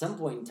at some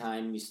point in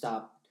time you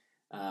stop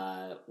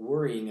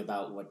worrying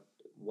about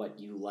what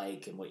you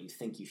like and what you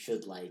think you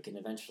should like, and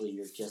eventually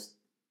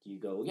you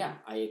go, yeah,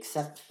 I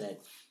accept that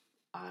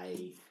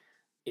I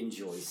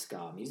enjoy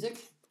ska music,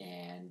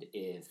 and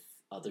if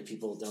other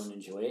people don't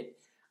enjoy it,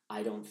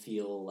 I don't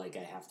feel like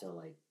I have to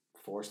like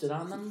force it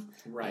on them.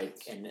 Right.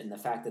 Like, and the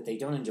fact that they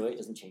don't enjoy it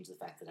doesn't change the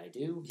fact that I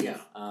do. Yeah.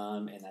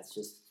 And that's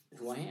just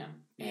who I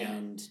am. Yeah.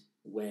 And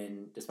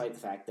despite the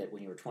fact that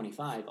when you were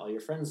 25, all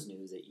your friends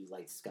knew that you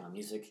liked ska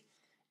music,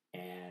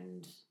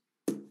 and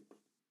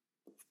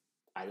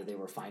either they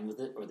were fine with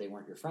it or they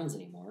weren't your friends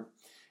anymore.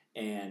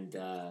 And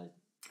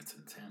it's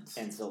intense.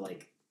 And so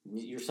like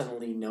you're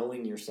suddenly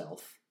knowing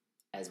yourself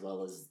as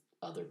well as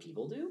other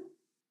people do.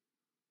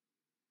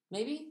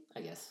 Maybe,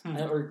 I guess,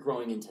 or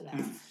growing into that.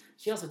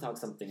 She also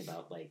talks something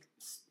about like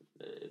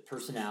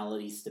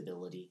personality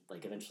stability.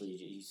 Like eventually,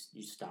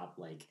 you stop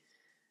like,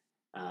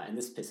 and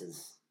this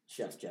pisses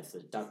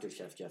Dr.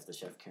 Chef Jeff, the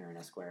Chef Karen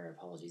Esquire.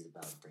 Apologies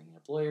about bringing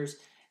up lawyers.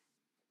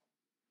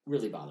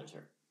 Really bothers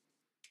her.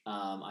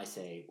 I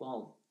say,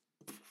 well,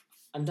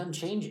 I'm done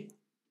changing.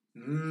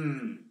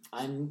 I'm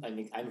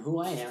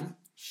who I am.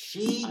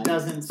 She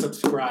doesn't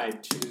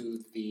subscribe to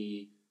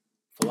the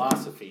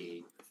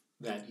philosophy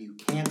that you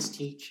can't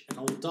teach an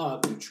old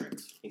dog new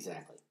tricks.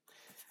 Exactly.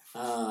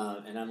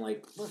 And I'm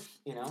like, look,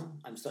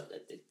 I'm so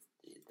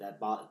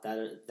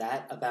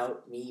that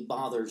about me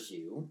bothers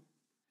you.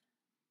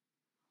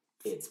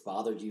 It's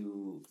bothered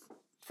you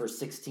for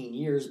 16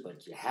 years,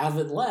 but you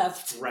haven't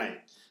left. Right.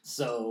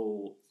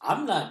 So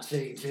I'm not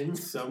changing.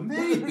 So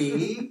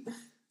maybe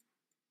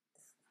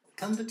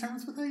come to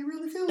terms with how you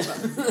really feel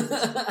about it,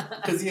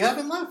 because you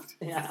haven't left.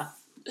 Yeah.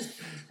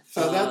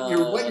 So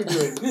what you're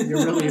doing,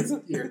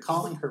 you're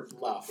calling her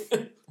bluff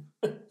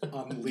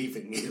on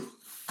leaving you.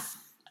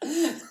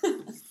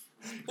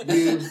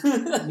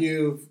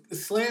 You've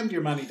slammed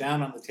your money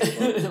down on the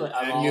table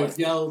and you've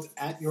yelled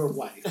at your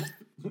wife,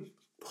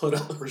 "Put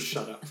up or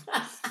shut up."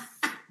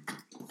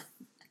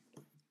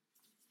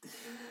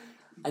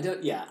 I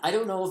don't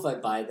know if I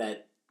buy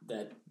that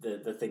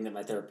the thing that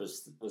my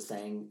therapist was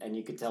saying, and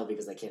you could tell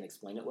because I can't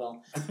explain it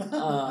well.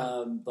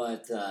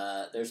 But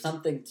there's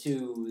something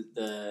to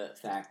the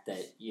fact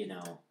that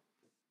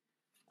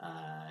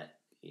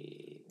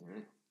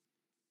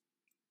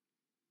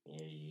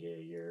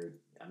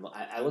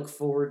I look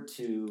forward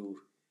to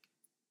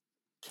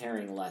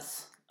caring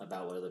less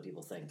about what other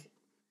people think,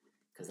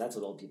 because that's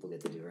what old people get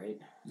to do, right?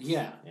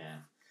 Yeah. Yeah.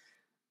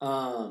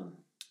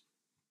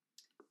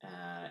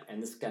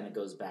 And this kind of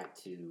goes back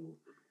to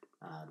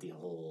the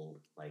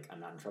whole, like, I'm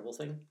not in trouble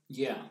thing.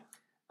 Yeah.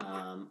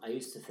 I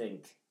used to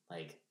think,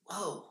 like,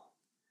 whoa,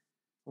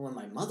 when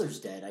my mother's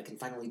dead, I can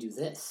finally do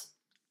this.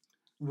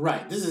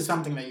 Right. This is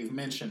something that you've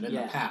mentioned in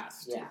the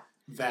past. Yeah.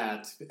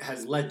 That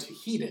has led to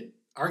heated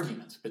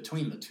arguments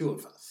between the two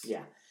of us.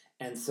 Yeah.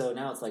 And so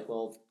now it's like,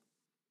 well,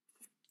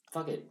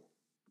 fuck it.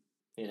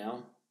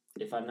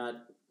 If I'm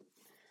not,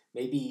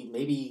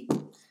 maybe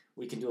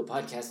we can do a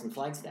podcast in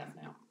Flagstaff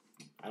now.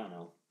 I don't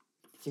know.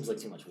 Seems like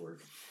too much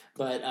work.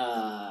 But,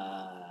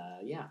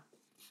 yeah.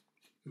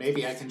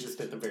 Maybe I can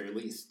just, at the very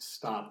least,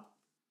 stop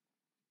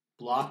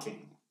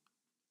blocking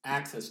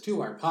access to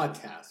our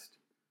podcast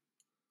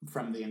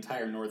from the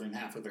entire northern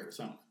half of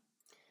Arizona.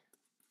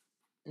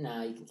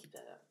 No, you can keep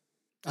that up.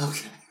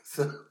 Okay.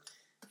 So,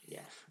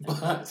 yeah.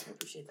 But I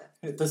appreciate that.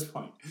 At this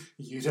point,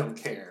 you don't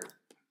care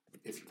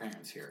if your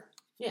parents hear.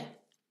 Yeah.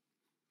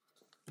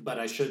 But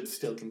I should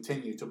still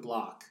continue to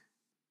block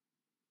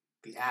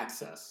the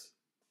access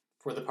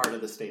for the part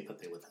of the state that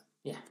they live in.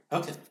 Yeah.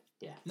 Okay.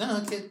 Yeah.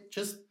 No, okay.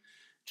 Just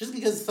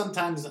because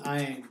sometimes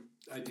I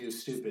do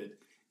stupid,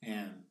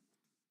 and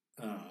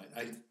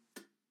I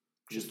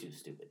just do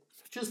stupid.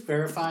 Just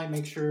verify,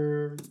 make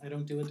sure I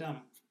don't do it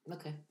dumb.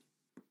 Okay.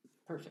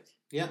 Perfect.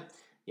 Yeah.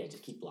 Yeah.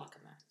 Just keep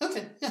blocking that.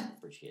 Okay. Yeah.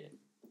 Appreciate it.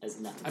 As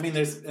nothing. I mean,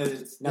 it's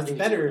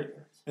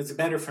better. It's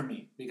better for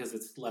me because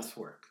it's less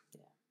work.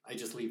 Yeah. I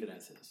just leave it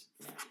as is.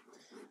 Yeah.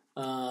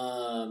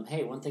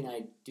 Hey, one thing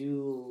I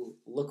do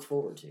look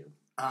forward to.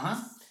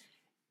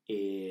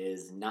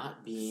 Is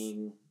not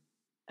being.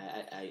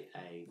 I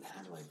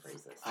how do I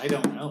phrase this? I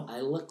don't know.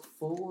 I look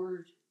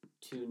forward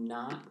to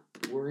not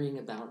worrying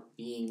about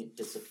being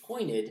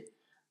disappointed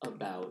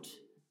about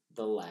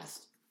the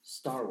last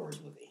Star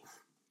Wars movie.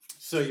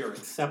 So you're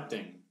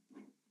accepting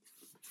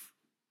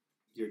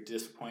your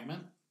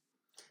disappointment?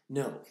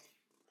 No.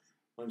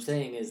 What I'm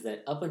saying is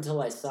that up until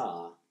I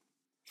saw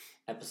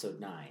Episode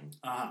 9,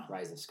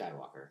 Rise of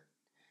Skywalker,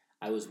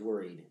 I was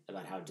worried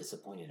about how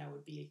disappointed I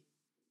would be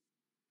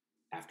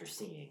after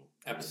seeing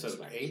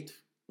Episode 8?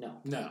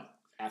 No.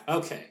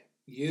 Okay.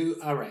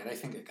 All right. I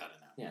think I got it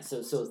now. Yeah.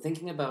 So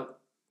thinking about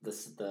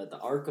the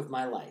arc of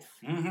my life,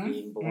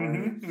 being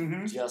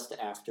born just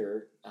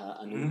after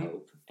A New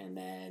Hope, and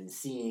then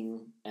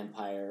seeing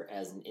Empire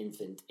as an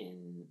infant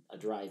in a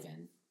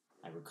drive-in,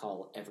 I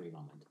recall every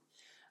moment.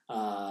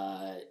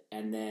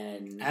 And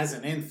then As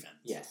an infant.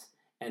 yes,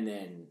 and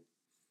then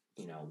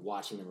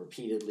watching them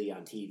repeatedly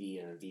on TV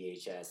and on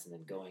VHS, and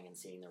then going and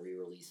seeing the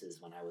re-releases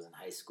when I was in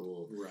high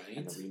school, Right.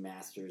 and the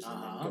remasters,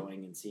 and then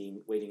going and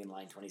waiting in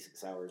line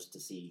 26 hours to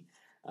see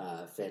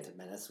Phantom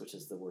Menace, which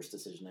is the worst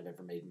decision I've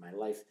ever made in my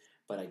life.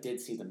 But I did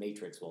see The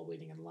Matrix while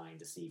waiting in line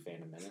to see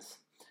Phantom Menace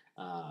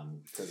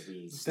because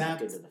we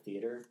snuck into the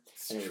theater.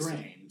 And Strange.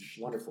 It was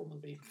a wonderful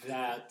movie.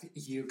 That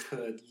you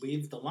could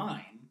leave the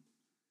line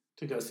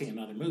to go see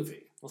another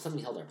movie. Well,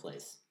 somebody held our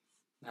place.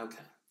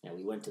 Okay. Yeah,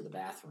 we went to the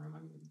bathroom.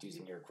 I'm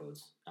using air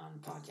quotes on the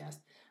podcast.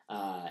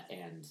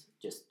 And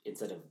just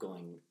instead of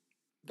going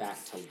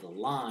back to the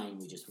line,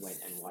 we just went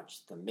and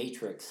watched The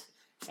Matrix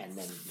and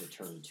then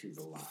returned to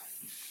the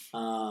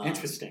line.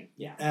 Interesting.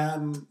 Yeah.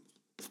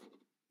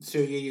 So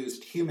you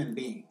used human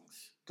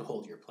beings to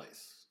hold your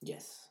place.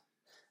 Yes.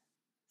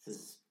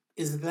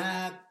 Is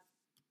that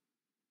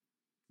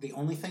the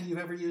only thing you've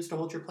ever used to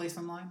hold your place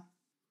in line?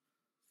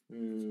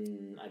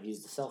 I've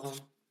used a cell phone.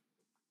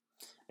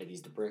 I've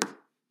used a brick.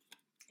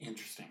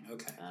 Interesting.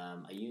 Okay.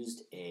 I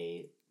used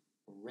a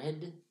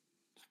red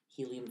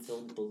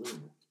helium-filled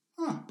balloon.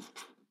 Huh.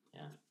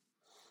 Yeah.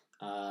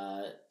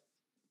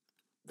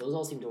 Those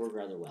all seem to work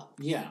rather well.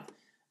 Yeah.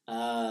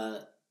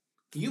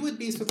 You would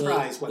be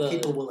surprised what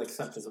people will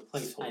accept as a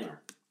placeholder. I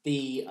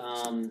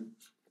know.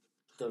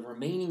 The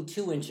remaining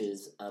 2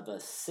 inches of a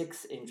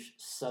 6-inch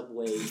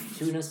Subway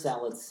tuna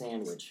salad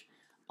sandwich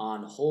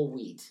on whole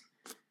wheat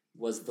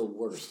was the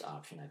worst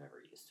option I've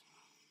ever used.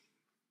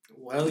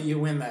 Well, you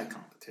win that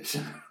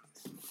competition.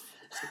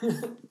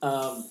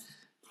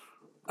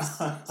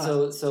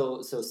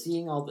 So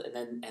seeing all the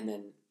and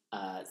then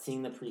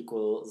seeing the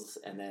prequels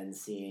and then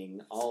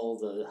seeing all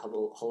the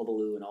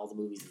hullabaloo and all the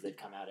movies that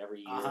come out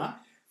every year for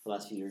the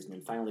last few years, and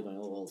then finally going,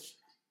 oh well,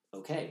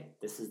 okay,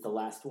 this is the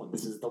last one.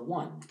 This is the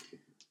one.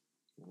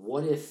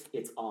 What if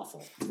it's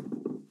awful?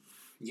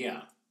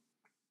 Yeah.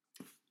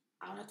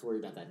 I don't have to worry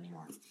about that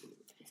anymore,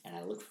 and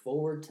I look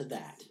forward to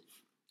that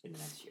in the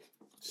next year.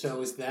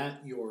 So is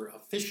that your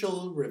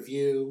official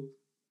review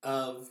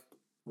of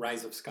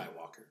Rise of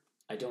Skywalker?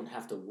 I don't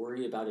have to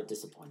worry about it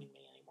disappointing me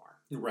anymore.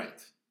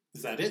 Right.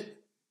 Is that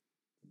it?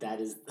 That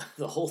is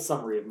the whole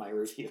summary of my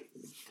review.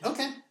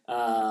 Okay.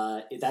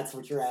 That's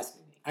what you're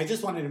asking me. I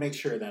just wanted to make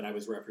sure that I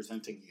was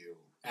representing you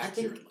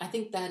accurately. I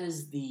think that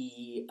is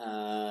the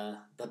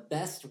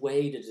best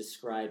way to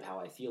describe how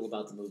I feel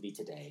about the movie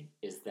today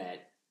is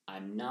that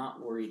I'm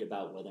not worried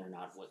about whether or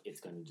not it's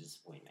going to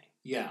disappoint me.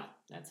 Yeah.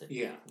 That's it.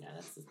 Yeah. Yeah,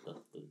 that's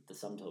the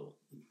sum total.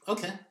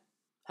 Okay.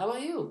 How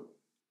about you?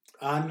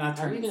 I'm not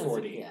How are you turning gonna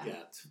 40 yeah.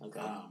 yet.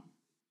 Okay.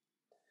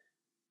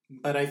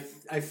 But I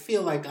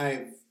feel like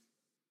I've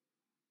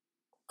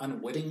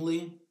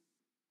unwittingly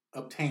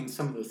obtained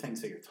some of the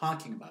things that you're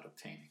talking about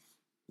obtaining.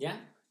 Yeah?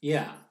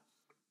 Yeah.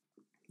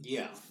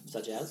 Yeah.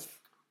 Such as?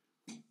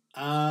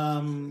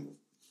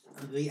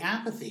 The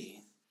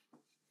apathy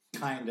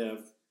kind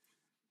of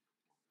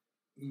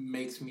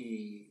makes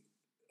me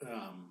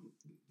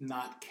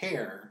not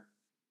care,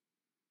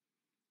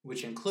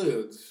 which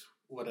includes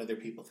what other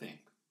people think.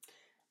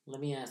 Let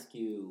me ask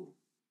you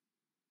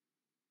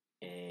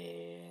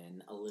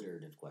an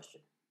alliterative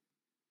question.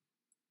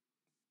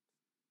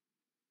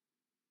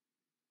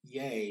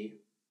 Yay.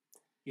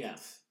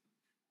 Yes.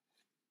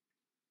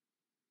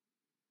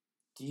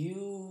 Do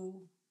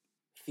you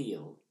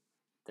feel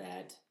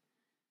that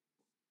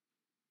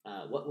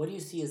what do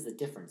you see as the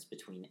difference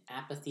between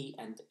apathy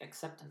and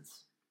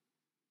acceptance?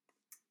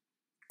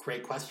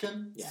 Great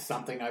question. Yeah.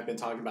 Something I've been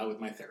talking about with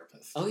my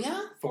therapist. Oh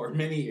yeah? For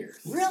many years.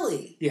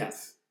 Really?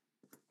 Yes.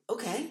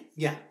 Okay.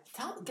 Yeah.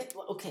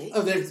 Okay.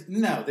 Oh,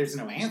 there's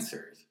no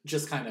answers.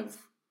 Just kind of,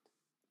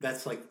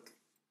 that's like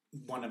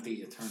one of the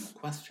eternal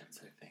questions,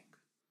 I think.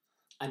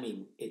 I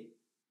mean,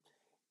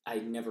 I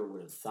never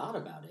would have thought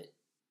about it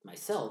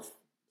myself.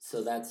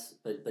 So that's,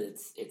 but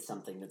it's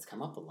something that's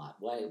come up a lot.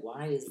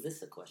 Why is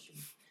this a question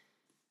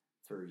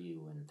for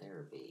you in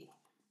therapy?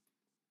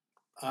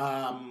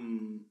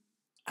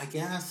 I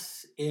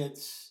guess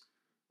it's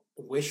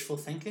wishful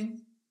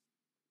thinking.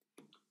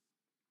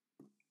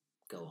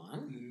 Go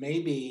on.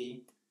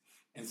 Maybe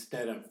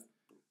instead of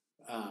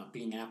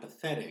being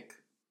apathetic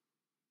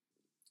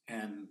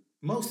and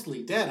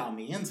mostly dead on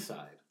the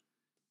inside,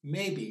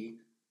 maybe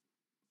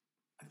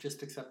I've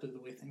just accepted the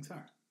way things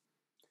are.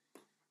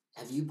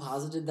 Have you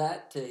posited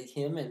that to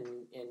him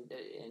and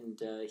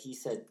he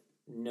said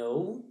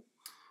no?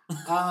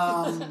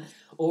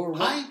 Or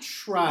what? I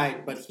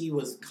tried, but he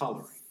was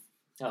coloring.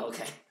 Oh,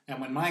 okay.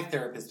 And when my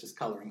therapist is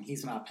coloring,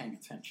 he's not paying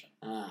attention.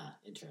 Ah,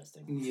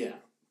 interesting. Yeah.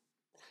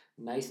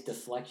 Nice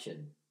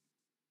deflection.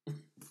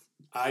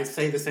 I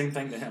say the same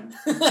thing to him.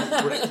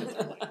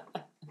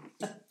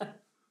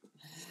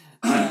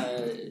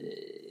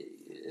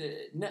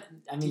 No,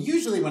 I mean,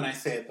 usually when I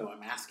say it, though,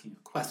 I'm asking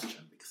a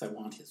question because I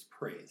want his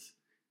praise.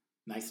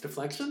 Nice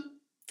deflection?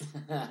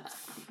 And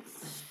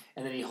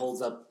then he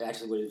holds up.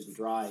 Actually, what he's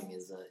drawing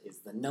is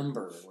the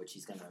number in which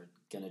he's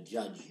gonna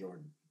judge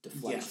your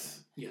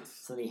deflection. Yes.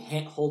 So then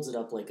he holds it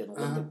up like an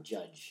Olympic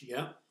judge.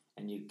 Yeah.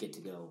 And you get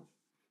to go,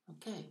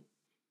 okay,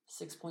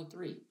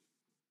 6.3.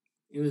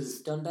 It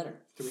was Done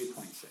better.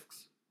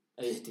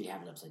 3.6. Do you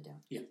have it upside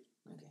down? Yeah.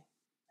 Okay.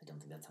 I don't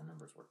think that's how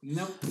numbers work.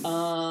 Nope.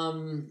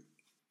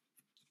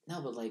 No,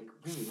 but like,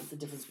 really, what's the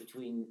difference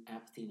between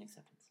apathy and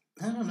acceptance?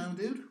 I don't know,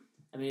 dude.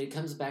 I mean, it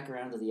comes back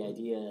around to the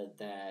idea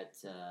that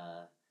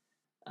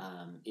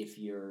if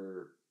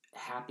you're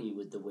happy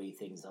with the way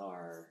things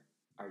are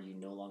you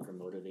no longer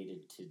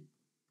motivated to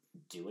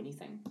do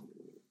anything?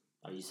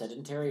 Are you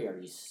sedentary? Are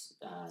you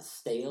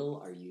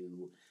stale? Are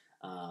you,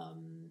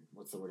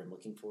 what's the word I'm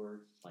looking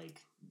for?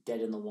 Like,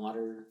 dead in the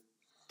water?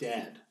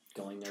 Dead.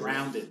 Going there?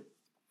 Drowned.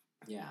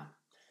 Yeah.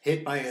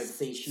 Hit by a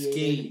Satiated?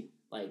 ski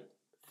Like,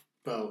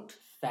 boat.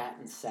 fat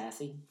and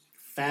sassy?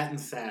 Fat and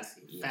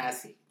sassy. Yeah.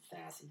 Fassy.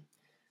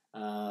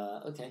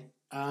 Okay.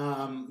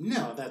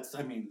 No,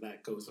 that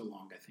goes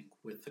along, I think,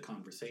 with the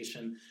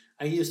conversation.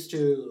 I used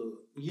to,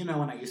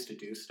 when I used to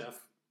do stuff.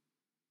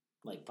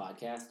 Like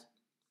podcast?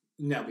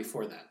 No,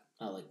 before that.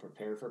 Oh, like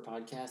prepare for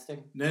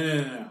podcasting?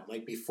 No.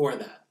 Like before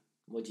that.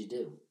 What'd you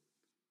do?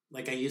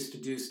 Like I used to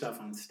do stuff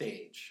on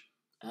stage.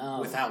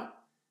 Oh. Without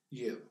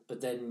you.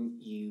 But then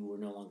you were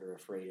no longer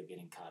afraid of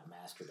getting caught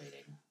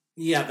masturbating.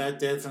 Yeah, that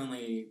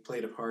definitely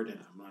played a part in it,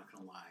 I'm not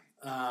going to lie.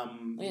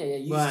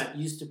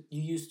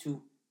 You used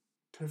to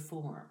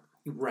perform.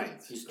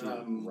 Right. You used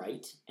to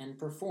write and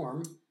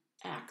perform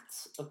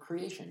acts of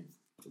creation.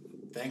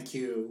 Thank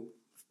you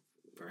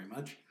very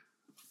much.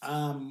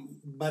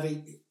 But,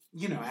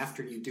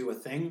 after you do a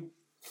thing,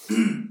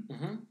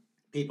 mm-hmm.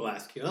 people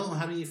ask you,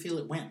 how do you feel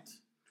it went?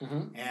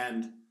 Mm-hmm.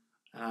 And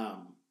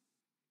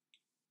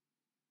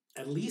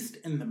at least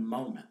in the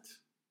moment,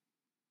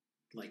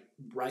 like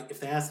if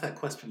they ask that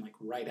question like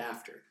right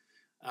after,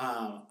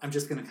 I'm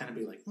just going to kind of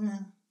be like,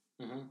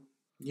 mm-hmm.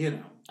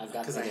 I've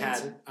got because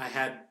I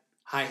had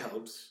high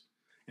hopes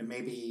and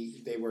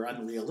maybe they were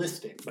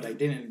unrealistic, but I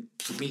didn't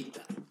meet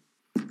them.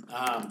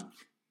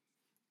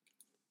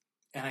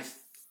 And I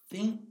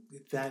think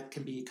that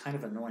can be kind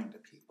of annoying to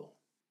people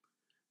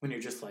when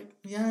you're just like,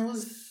 yeah, it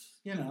was,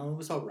 it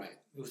was all right.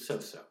 It was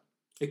so-so.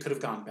 It could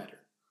have gone better.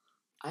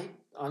 I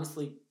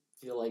honestly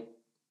feel like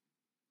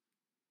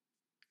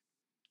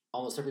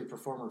almost every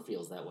performer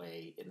feels that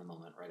way in the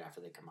moment right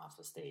after they come off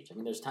the stage. I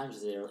mean, there's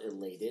times they're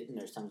elated, and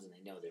there's times when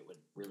they know they went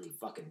really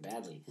fucking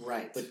badly.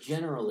 Right. But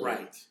generally,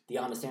 the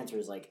honest answer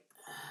is like,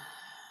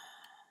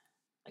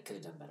 I could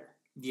have done better.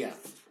 Yeah.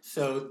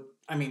 So,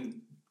 I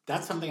mean,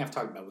 that's something I've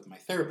talked about with my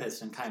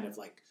therapist and kind of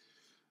like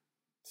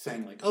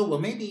saying like, oh, well,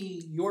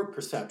 maybe your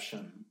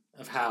perception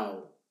of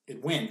how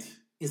it went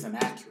isn't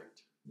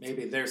accurate.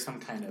 Maybe there's some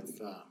kind of...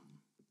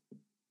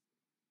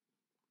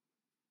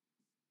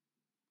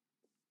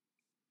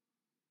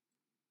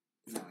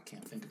 No, I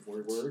can't think of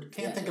words.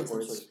 Can't think of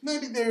words. Sort of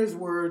maybe there's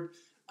word.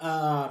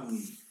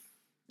 Being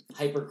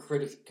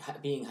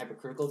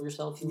hypercritical of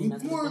yourself.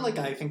 More like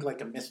I think like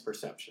a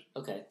misperception.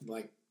 Okay.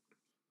 Like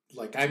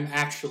I'm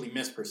actually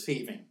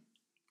misperceiving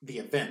the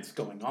events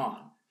going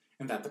on,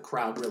 and that the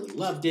crowd really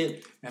loved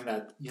it, and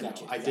that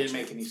I didn't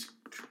make any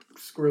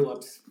screw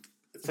ups,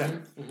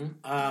 etc.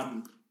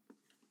 Mm-hmm.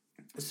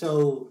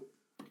 So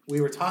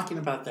we were talking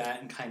about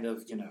that and kind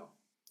of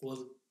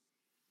well,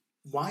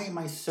 why am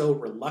I so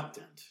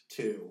reluctant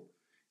to,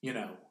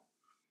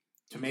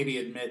 to maybe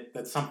admit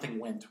that something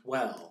went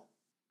well,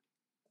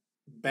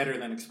 better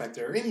than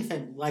expected, or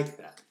anything like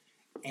that?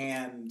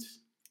 And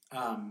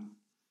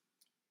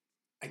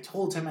I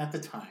told him at the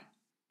time,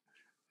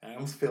 I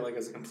almost feel like I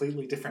was a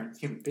completely different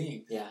human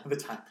being at the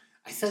time.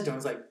 I said to him, I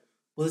was like,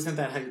 well, isn't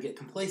that how you get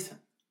complacent?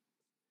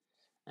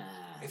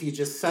 If you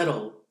just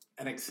settle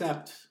and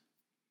accept,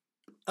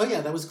 oh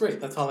yeah, that was great.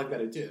 That's all I've got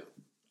to do.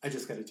 I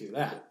just got to do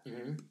that.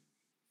 Mm-hmm.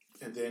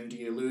 And then do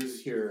you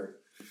lose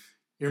your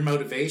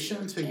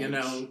motivation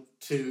to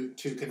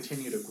to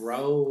continue to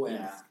grow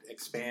and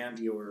expand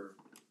your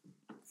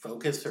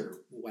focus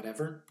or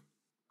whatever?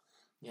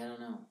 Yeah, I don't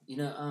know.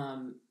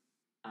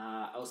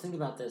 I was thinking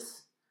about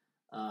this.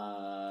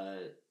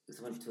 I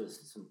went to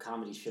some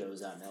comedy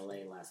shows out in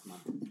LA last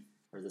month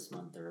or this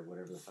month or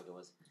whatever the fuck it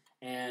was,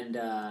 and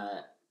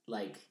I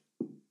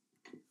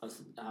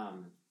was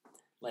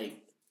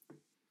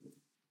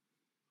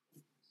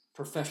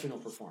professional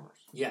performers.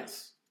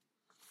 Yes.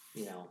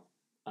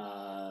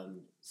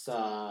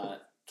 Saw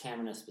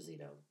Cameron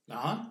Esposito.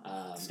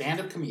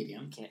 Stand-up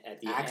comedian.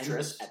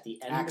 Actress. At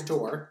the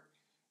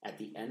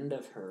end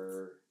of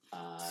her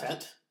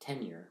set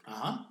tenure.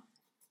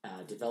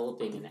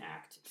 Developing an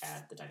act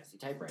at the Dynasty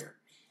Typewriter.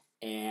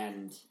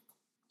 And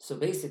so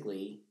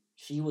basically,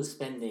 she was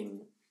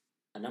spending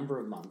a number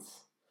of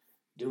months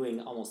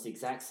doing almost the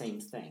exact same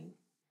thing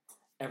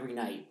every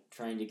night,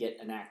 trying to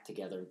get an act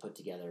together and put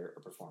together a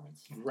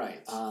performance.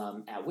 Right.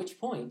 At which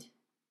point,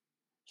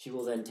 she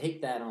will then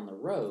take that on the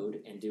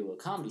road and do a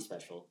comedy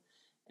special,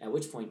 at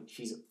which point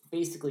she's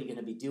basically going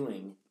to be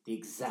doing the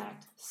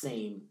exact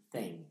same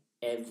thing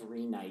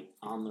every night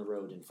on the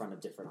road in front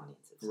of different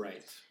audiences.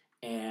 Right.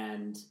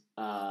 And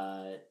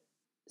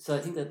so I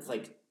think that's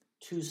like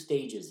two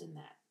stages in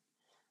that.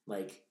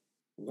 Like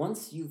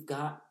once you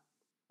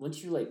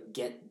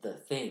get the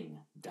thing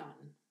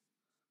done,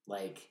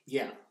 like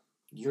yeah,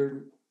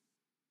 you're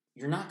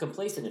you're not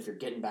complacent if you're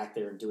getting back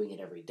there and doing it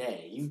every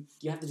day.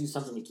 You have to do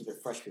something to keep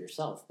it fresh for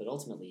yourself, but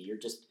ultimately you're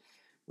just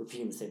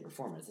repeating the same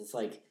performance. It's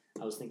like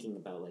I was thinking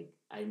about, like,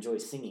 I enjoy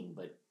singing,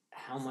 but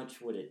how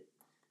much would it,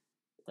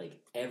 like,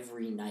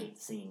 every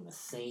night singing the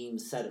same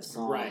set of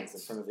songs in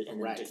front of it,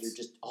 and then you're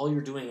just all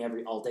you're doing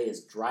all day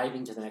is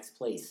driving to the next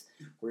place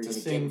where you're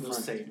going to get in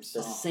front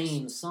the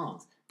same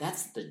songs.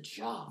 That's the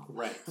job,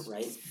 right?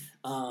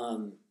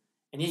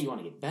 And yeah, you want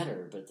to get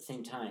better, but at the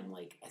same time,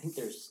 like, I think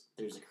there's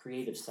a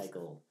creative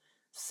cycle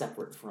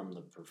separate from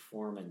the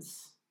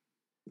performance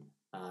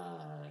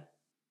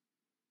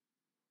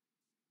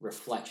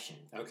reflection.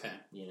 Okay.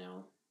 You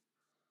know?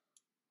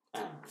 I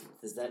don't know.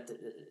 Is that...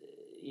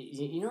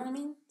 you know what I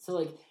mean? So,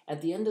 like,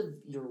 at the end of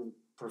your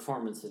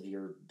performance of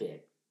your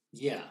bit...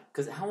 Yeah.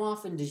 Because how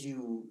often did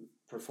you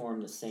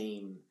perform the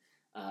same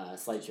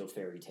slideshow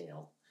fairy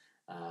tale?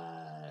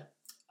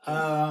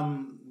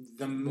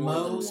 The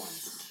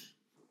most...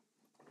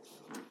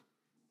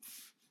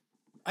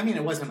 I mean,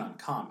 it wasn't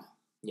uncommon.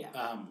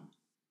 Yeah.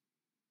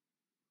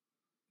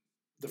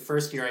 The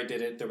first year I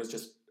did it, there was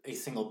just a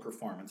single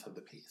performance of the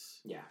piece.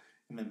 Yeah.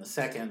 And then the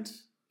second,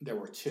 there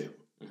were two.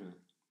 Mm-hmm.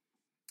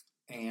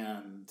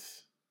 And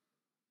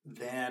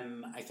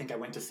then I think I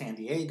went to San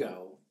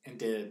Diego and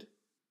did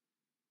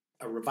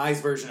a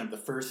revised version of the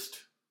first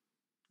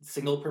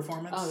single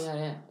performance. Oh,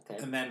 yeah.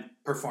 Okay. And then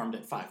performed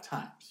it 5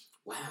 times.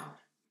 Wow.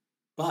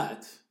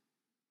 But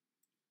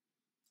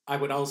I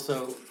would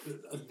also...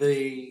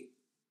 The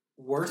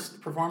worst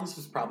performance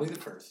was probably the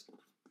first,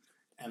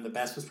 and the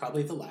best was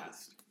probably the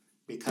last,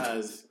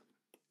 because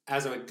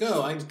as I would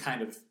go, I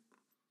kind of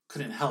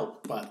couldn't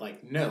help but,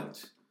 like,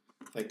 note,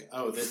 like,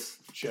 oh, this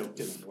joke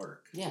didn't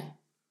work. Yeah.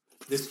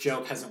 This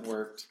joke hasn't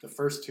worked the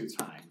first 2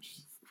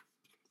 times.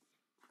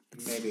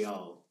 Maybe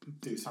I'll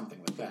do something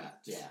with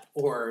that. Yeah.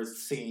 Or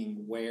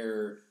seeing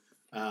where,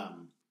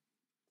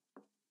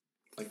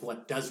 like,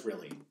 what does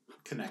really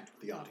connect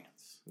with the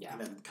audience. Yeah. And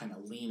then kind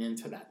of lean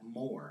into that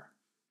more.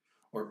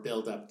 Or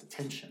build up the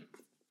tension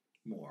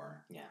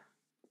more. Yeah.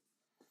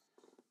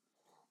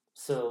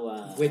 So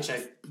which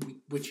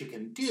you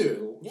can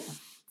do.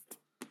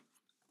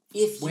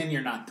 Yeah. When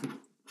you're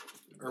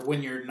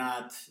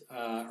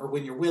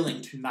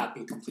willing to not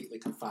be completely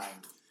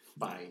confined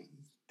by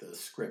the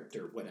script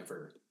or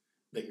whatever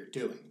that you're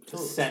doing, the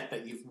set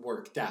that you've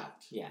worked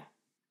out. Yeah.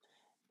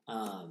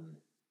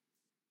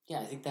 Yeah,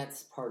 I think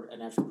that's a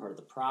natural part of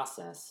the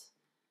process.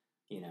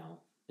 You know,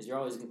 because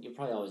you're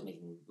probably always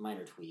making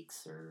minor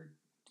tweaks or,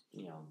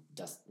 you know,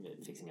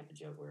 fixing up a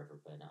joke, whatever.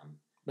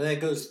 But that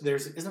goes.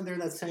 Isn't there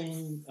that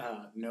saying?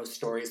 No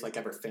stories like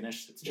ever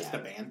finished. It's just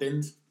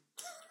abandoned.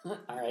 All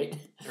right,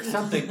 or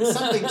something to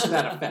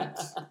that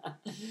effect.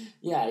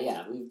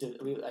 Yeah. We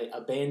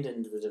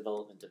abandoned the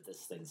development of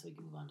this thing so we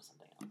can move on to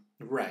something else.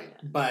 Right,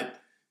 yeah. But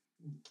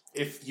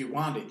if you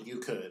wanted, you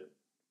could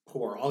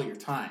pour all your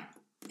time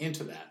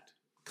into that,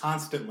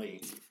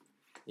 constantly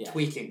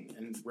tweaking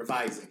and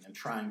revising and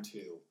trying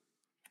to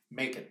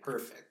make it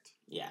perfect.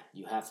 Yeah,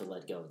 you have to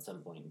let go at some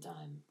point in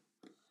time.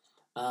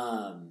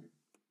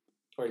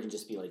 Or you can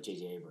just be like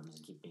J.J. Abrams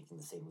and keep making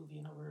the same movie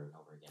and over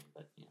again.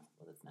 But, you know,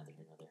 well, that's neither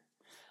here nor there.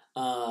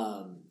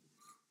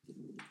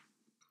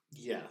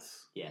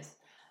 Yes. Yes.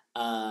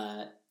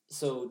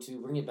 So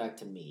to bring it back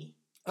to me.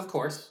 Of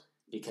course.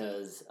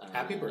 Because...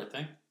 Happy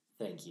birthday.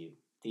 Thank you.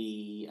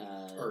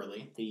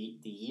 Early. The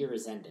year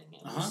is ending,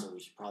 and so we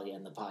should probably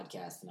end the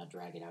podcast and not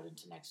drag it out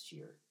into next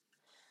year.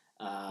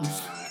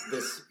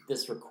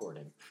 This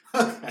recording.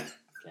 Okay.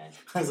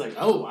 I was like,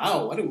 oh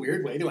wow, what a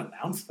weird way to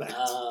announce that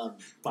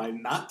by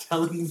not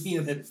telling me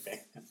in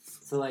advance.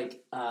 So,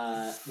 like,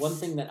 one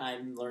thing that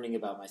I'm learning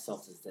about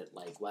myself is that,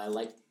 like, while I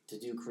like to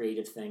do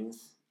creative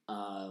things,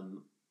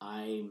 I'm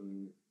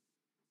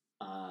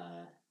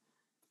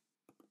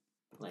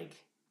like,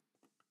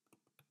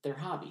 they're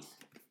hobbies.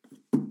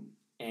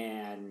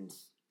 And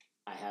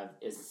I have,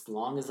 as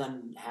long as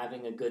I'm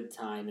having a good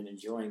time and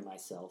enjoying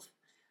myself,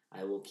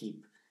 I will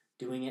keep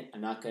doing it. I'm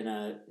not going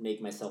to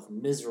make myself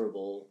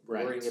miserable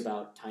worrying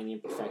about tiny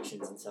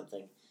imperfections in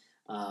something.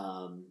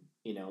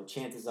 You know,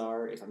 chances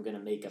are, if I'm going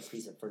to make a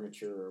piece of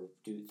furniture or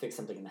fix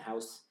something in the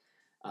house,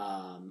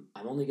 I'm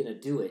only going to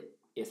do it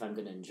if I'm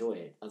going to enjoy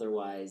it.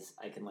 Otherwise,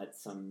 I can let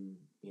some,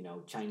 you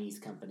know, Chinese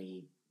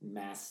company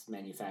mass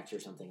manufacture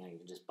something. I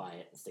can just buy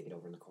it and stick it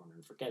over in the corner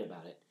and forget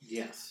about it.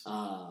 Yes.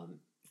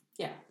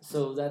 Yeah.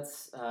 So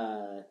that's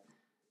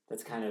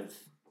kind of,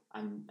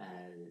 I'm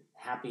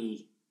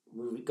happy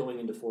going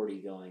into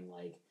 40, going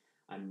like,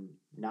 I'm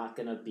not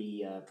going to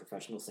be a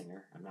professional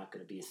singer. I'm not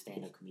going to be a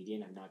stand-up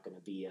comedian. I'm not going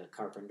to be a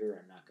carpenter.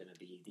 I'm not going to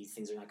be, these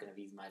things are not going to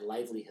be my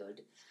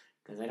livelihood,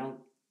 because I don't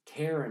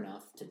care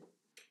enough to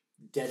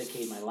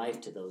dedicate my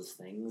life to those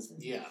things.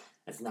 And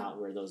that's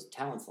not where those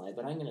talents lie,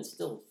 but I'm going to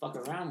still fuck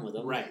around with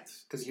them. Right,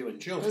 because you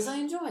enjoy it. Because I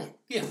enjoy it.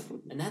 Yeah.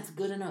 And that's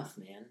good enough,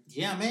 man.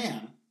 Yeah,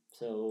 man.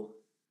 So,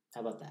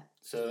 how about that?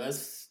 So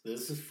this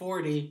is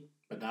 40,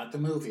 but not the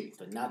movie.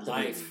 But not the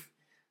movie.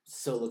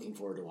 So looking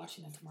forward to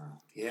watching that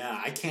tomorrow. Yeah,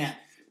 I can't.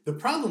 The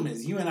problem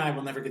is, you and I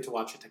will never get to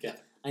watch it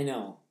together. I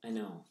know.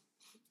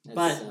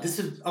 But this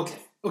is, okay,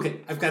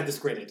 Okay, I've got this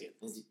great idea.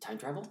 Is it time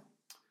travel?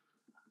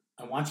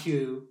 I want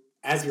you,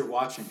 as you're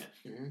watching it,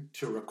 Mm-hmm.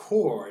 to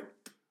record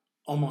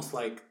almost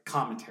like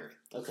commentary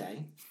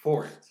Okay.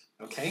 for it,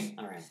 okay?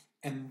 All right.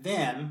 And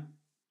then,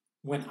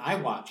 when I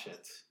watch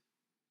it,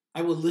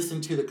 I will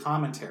listen to the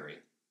commentary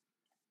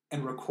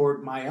and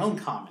record my own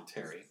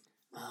commentary.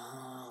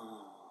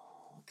 Oh,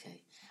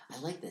 okay. I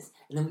like this.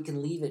 And then we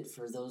can leave it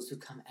for those who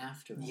come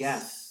after us.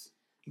 Yes.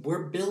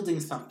 We're building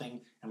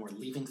something and we're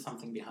leaving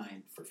something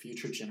behind for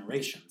future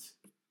generations.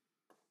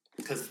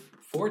 Because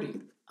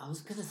 40. I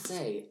was going to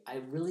say,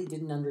 I really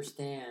didn't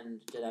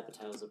understand Judd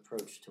Apatow's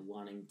approach to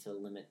wanting to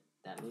limit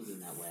that movie in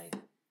that way.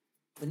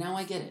 But now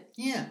I get it.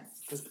 Yeah.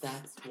 Because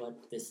that's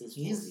what this is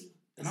He's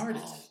an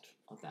artist.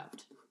 all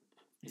about.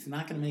 He's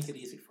not going to make it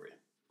easy for you.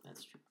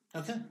 That's true.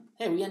 Okay.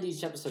 Hey, we end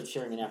each episode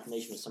sharing an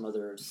affirmation with some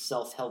other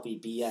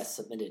self-helpy BS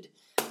submitted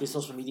via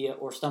social media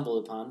or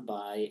stumbled upon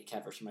by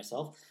Catfish and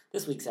myself.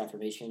 This week's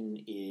affirmation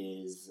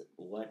is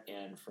what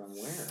and from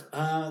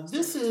where?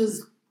 This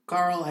is,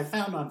 Carl, I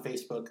found on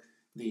Facebook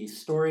the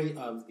story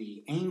of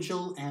the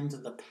angel and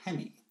the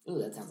penny. Ooh,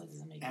 that sounds like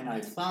it's amazing. And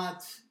I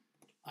thought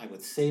I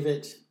would save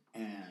it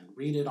and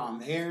read it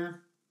on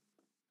air.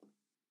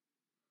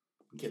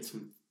 Get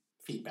some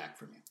feedback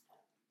from you.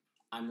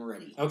 I'm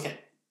ready. Okay.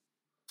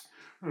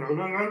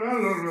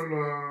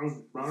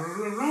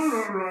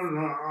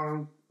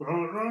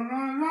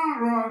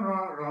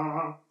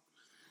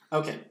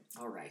 Okay.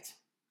 All right.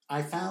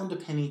 I found a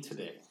penny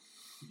today,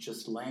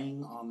 just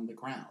laying on the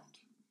ground.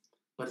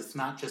 But it's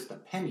not just a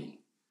penny,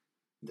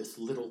 this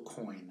little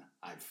coin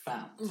I've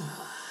found.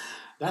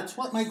 That's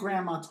what my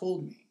grandma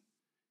told me.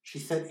 She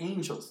said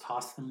angels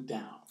toss them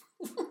down.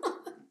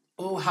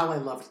 Oh, how I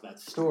loved that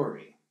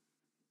story.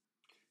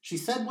 She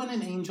said when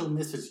an angel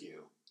misses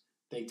you,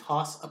 they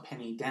toss a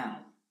penny down,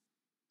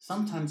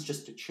 sometimes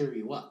just to cheer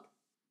you up,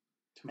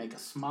 to make a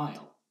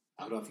smile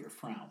out of your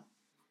frown.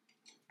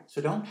 So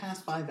don't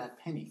pass by that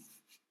penny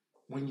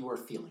when you are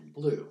feeling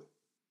blue.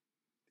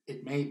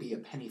 It may be a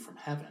penny from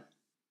heaven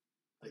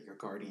that your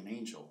guardian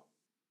angel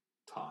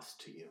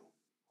tossed to you.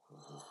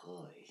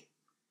 Ahoy.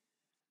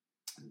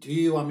 Do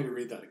you want me to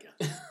read that again?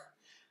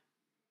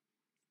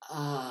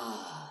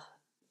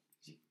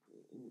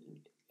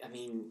 I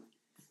mean,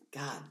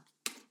 God,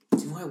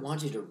 do I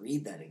want you to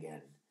read that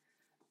again?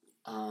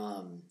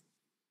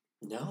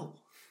 No.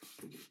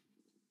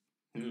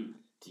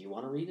 Do you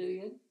want to read it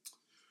again?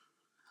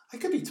 I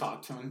could be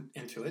talked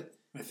into it,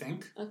 I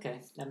think. Okay,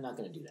 I'm not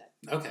going to do that.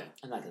 Okay.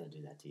 I'm not going to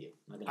do that to you.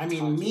 I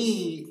mean,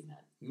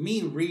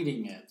 me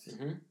reading it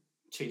Mm-hmm.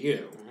 to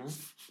you Mm-hmm.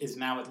 is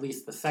now at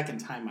least the second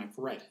time I've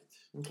read it.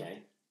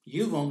 Okay.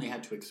 You've only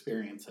had to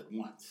experience it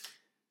once.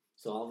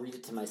 So I'll read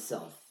it to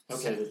myself.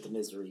 Okay. So that the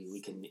misery, we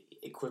can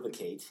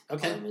equivocate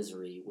Okay. our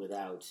misery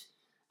without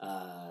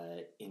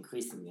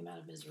increasing the amount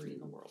of misery in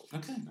the world.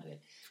 Okay. Okay.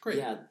 Great.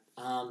 Yeah.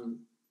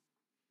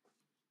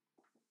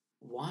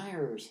 Why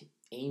are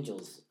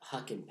angels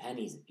hucking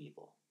pennies at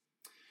people?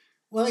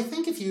 Well, I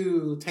think if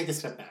you take a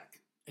step back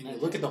and you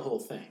Okay. look at the whole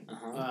thing,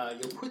 Uh-huh.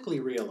 you'll quickly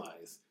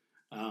realize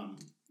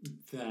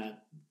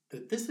that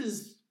this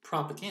is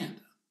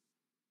propaganda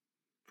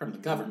from the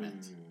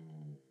government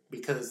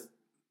because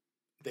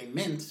they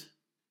mint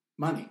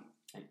money.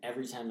 And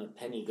every time a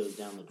penny goes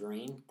down the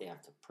drain, they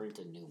have to print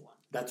a new one.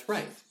 That's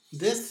right.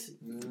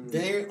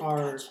 They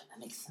are Gotcha. That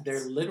makes sense.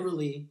 they're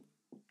literally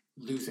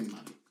losing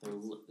money. We're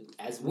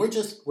We're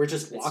just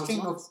It's walking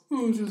just over.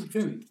 Oh, it's just a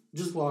penny.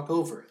 Just walk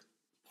over it.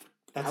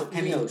 That's Out a in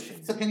penny. the ocean.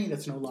 It's a penny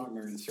that's no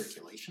longer in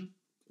circulation.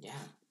 yeah.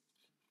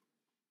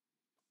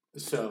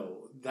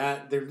 So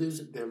that they're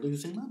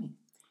losing money.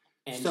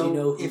 And So do you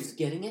know if- who's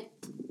getting it?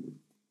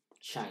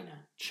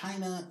 China.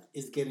 China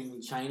is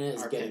getting China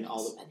is our getting pennies.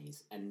 all the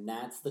pennies, and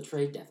that's the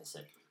trade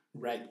deficit.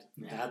 right.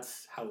 Yeah.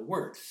 That's how it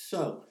works.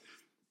 So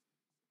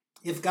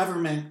if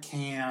government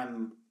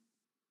can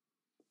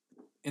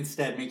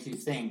instead make you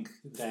think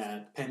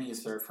that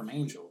pennies are from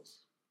angels,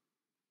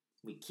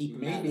 We keep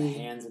them out of the Maybe-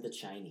 hands of the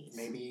Chinese.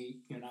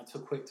 maybe you're not so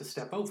quick to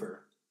step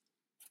over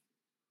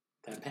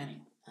that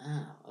penny,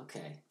 Oh,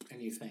 okay.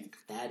 and you think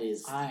That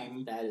is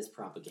I'm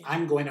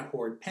propaganda. going to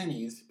hoard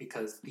pennies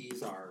because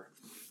these are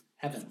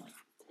heavenly.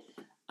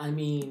 I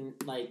mean,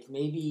 like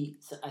maybe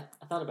so I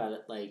thought about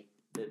it. Like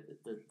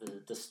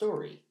the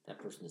story that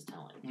person is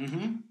telling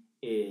Mm-hmm.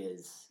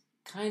 is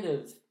kind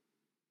of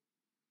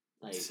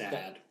like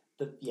Sad.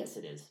 Yes,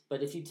 it is.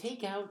 But if you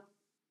take out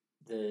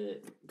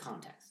the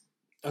context,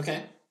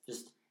 Okay.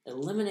 just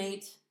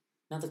eliminate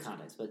not the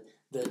context, but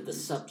the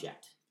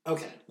subject.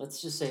 Okay.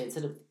 Let's just say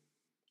instead of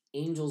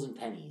angels and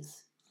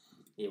pennies,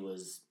 it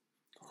was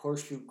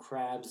horseshoe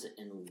crabs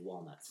and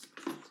walnuts.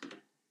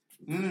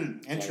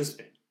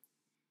 Interesting.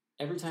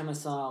 Every time I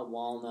saw a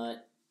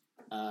walnut,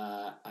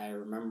 I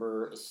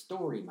remember a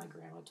story my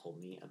grandma told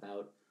me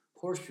about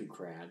horseshoe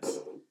crabs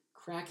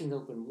cracking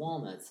open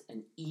walnuts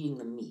and eating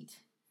the meat,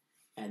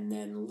 and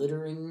then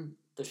littering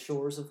the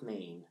shores of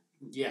Maine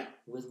Yeah.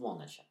 with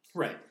walnut shells.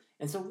 Right.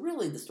 And so,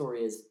 really, the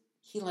story is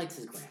he likes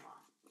his grandma.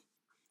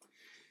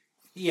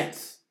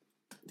 Yes.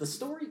 The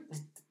story.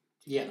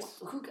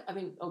 Yes. I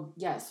mean, oh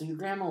yeah. So your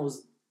grandma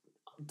was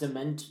had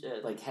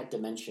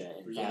dementia,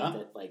 and Yeah. thought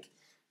that like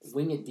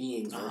winged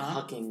beings were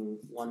Uh-huh. hucking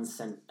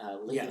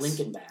Yes.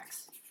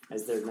 Lincolnbacks,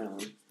 as they're known,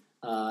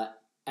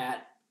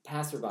 at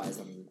passerbys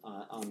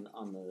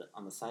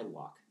on the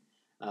sidewalk,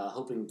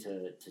 hoping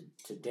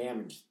to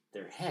damage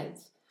their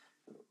heads.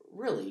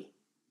 Really,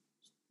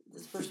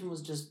 this person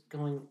was just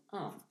going,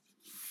 "Oh,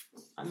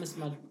 I miss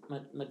my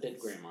dead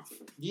grandma."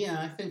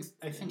 Yeah,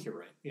 I think you're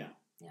right. Yeah.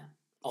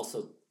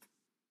 Also,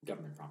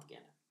 government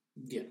propaganda.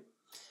 Yeah.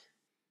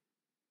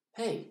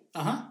 Hey,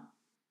 Uh-huh.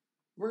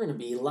 we're going to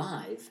be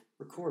live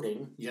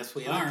recording Yes,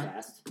 we are.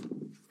 podcast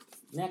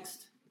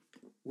next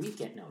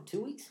weekend. No,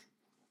 2 weeks?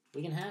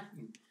 Week and a half?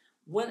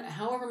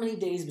 However many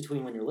days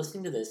between when you're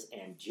listening to this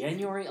and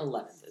January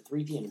 11th at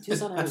 3 p.m. in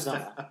Tucson,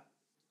 Arizona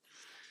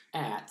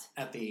at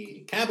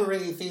the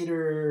Cabaret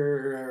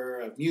Theater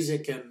of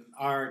Music and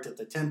Art, at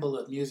the Temple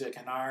of Music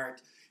and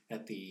Art,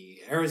 at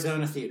the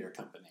Arizona Theater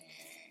Company.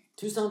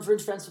 Tucson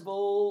Fringe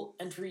Festival.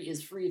 Entry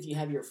is free if you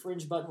have your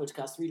Fringe button, which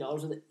costs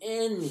 $3 with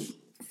any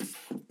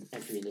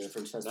entry into the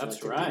Fringe Festival.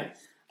 That's activity.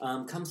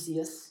 right. Come see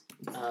us.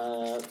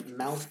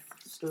 Mouth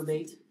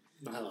Sturbate.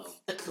 Oh,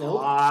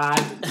 Nope. God.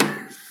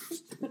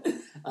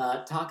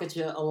 Talk at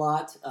you a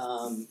lot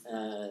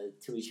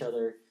to each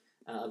other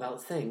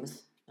about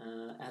things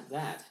at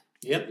that.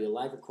 Yep. It'll be a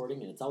live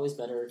recording, and it's always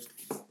better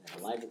that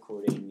a live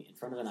recording in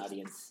front of an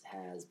audience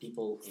has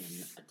people in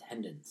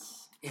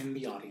attendance. In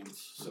the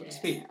audience, so Yeah. to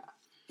speak.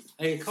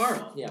 Hey,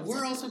 Carl, Yeah, what's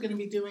we're up? also going to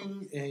be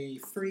doing a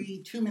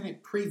free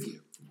 2-minute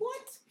preview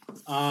What?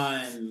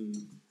 on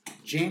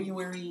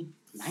January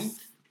 9th.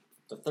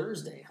 The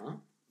Thursday, huh?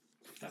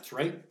 That's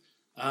right.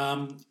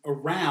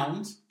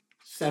 Around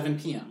 7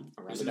 p.m.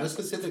 Around There's no about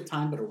specific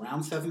time, but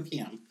around 7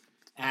 p.m.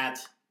 at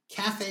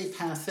Cafe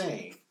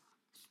Passe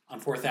on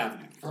 4th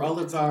Avenue. For all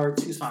of our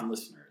Tucson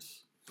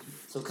listeners.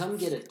 So come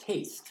get a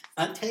taste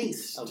A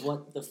taste. of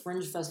what the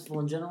Fringe Festival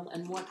in general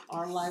and what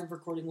our live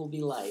recording will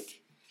be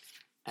like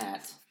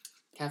at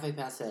Cafe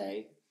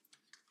Passe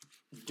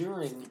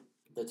during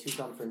the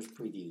Tucson Fringe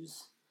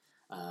previews.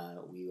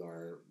 We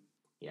are,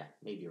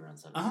 maybe around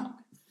 7 Uh-huh.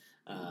 o'clock.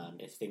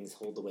 If things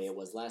hold the way it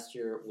was last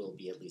year, we'll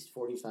be at least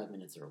 45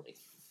 minutes early.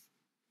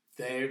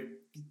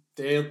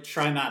 They'll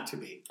try not to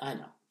be. I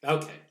know.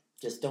 Okay.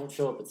 Just don't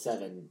show up at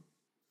 7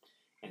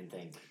 and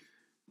think.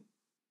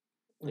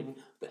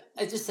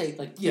 I just say,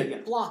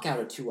 Yeah. block out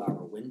a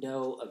 2-hour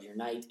window of your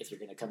night if you're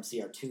going to come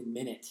see our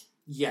 2-minute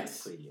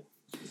Yes. preview.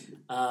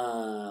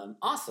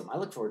 Awesome. I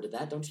look forward to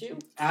that, don't you?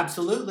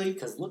 Absolutely.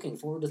 Because looking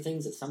forward to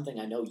things is something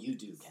I know you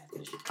do,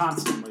 Catfish.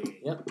 Constantly.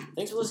 Yep.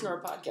 Thanks for listening to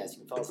our podcast. You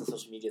can follow us on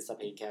social media,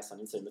 Stop Hating Cast on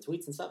Instagram, the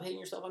tweets, and Stop Hating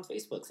Yourself on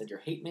Facebook. Send your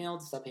hate mail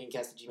to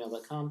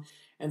stophatingcast@gmail.com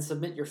and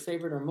submit your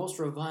favorite or most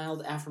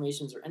reviled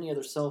affirmations or any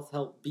other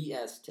self-help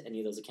BS to any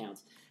of those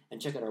accounts.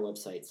 And check out our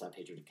website,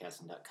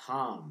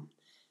 stophatredofcasting.com.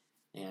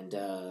 And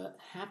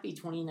happy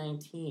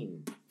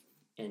 2019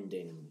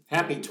 ending.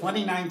 Happy And,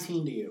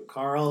 2019 to you,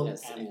 Carl,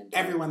 yes, and and,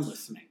 everyone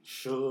listening.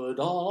 Should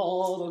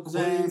all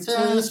Acquaintance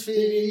acquaintance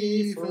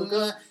be be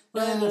forgot,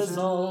 and as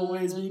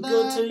always be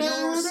good to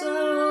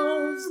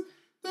yourselves.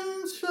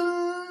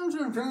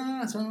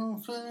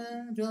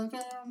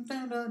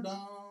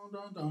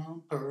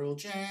 Pearl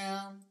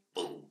Jam.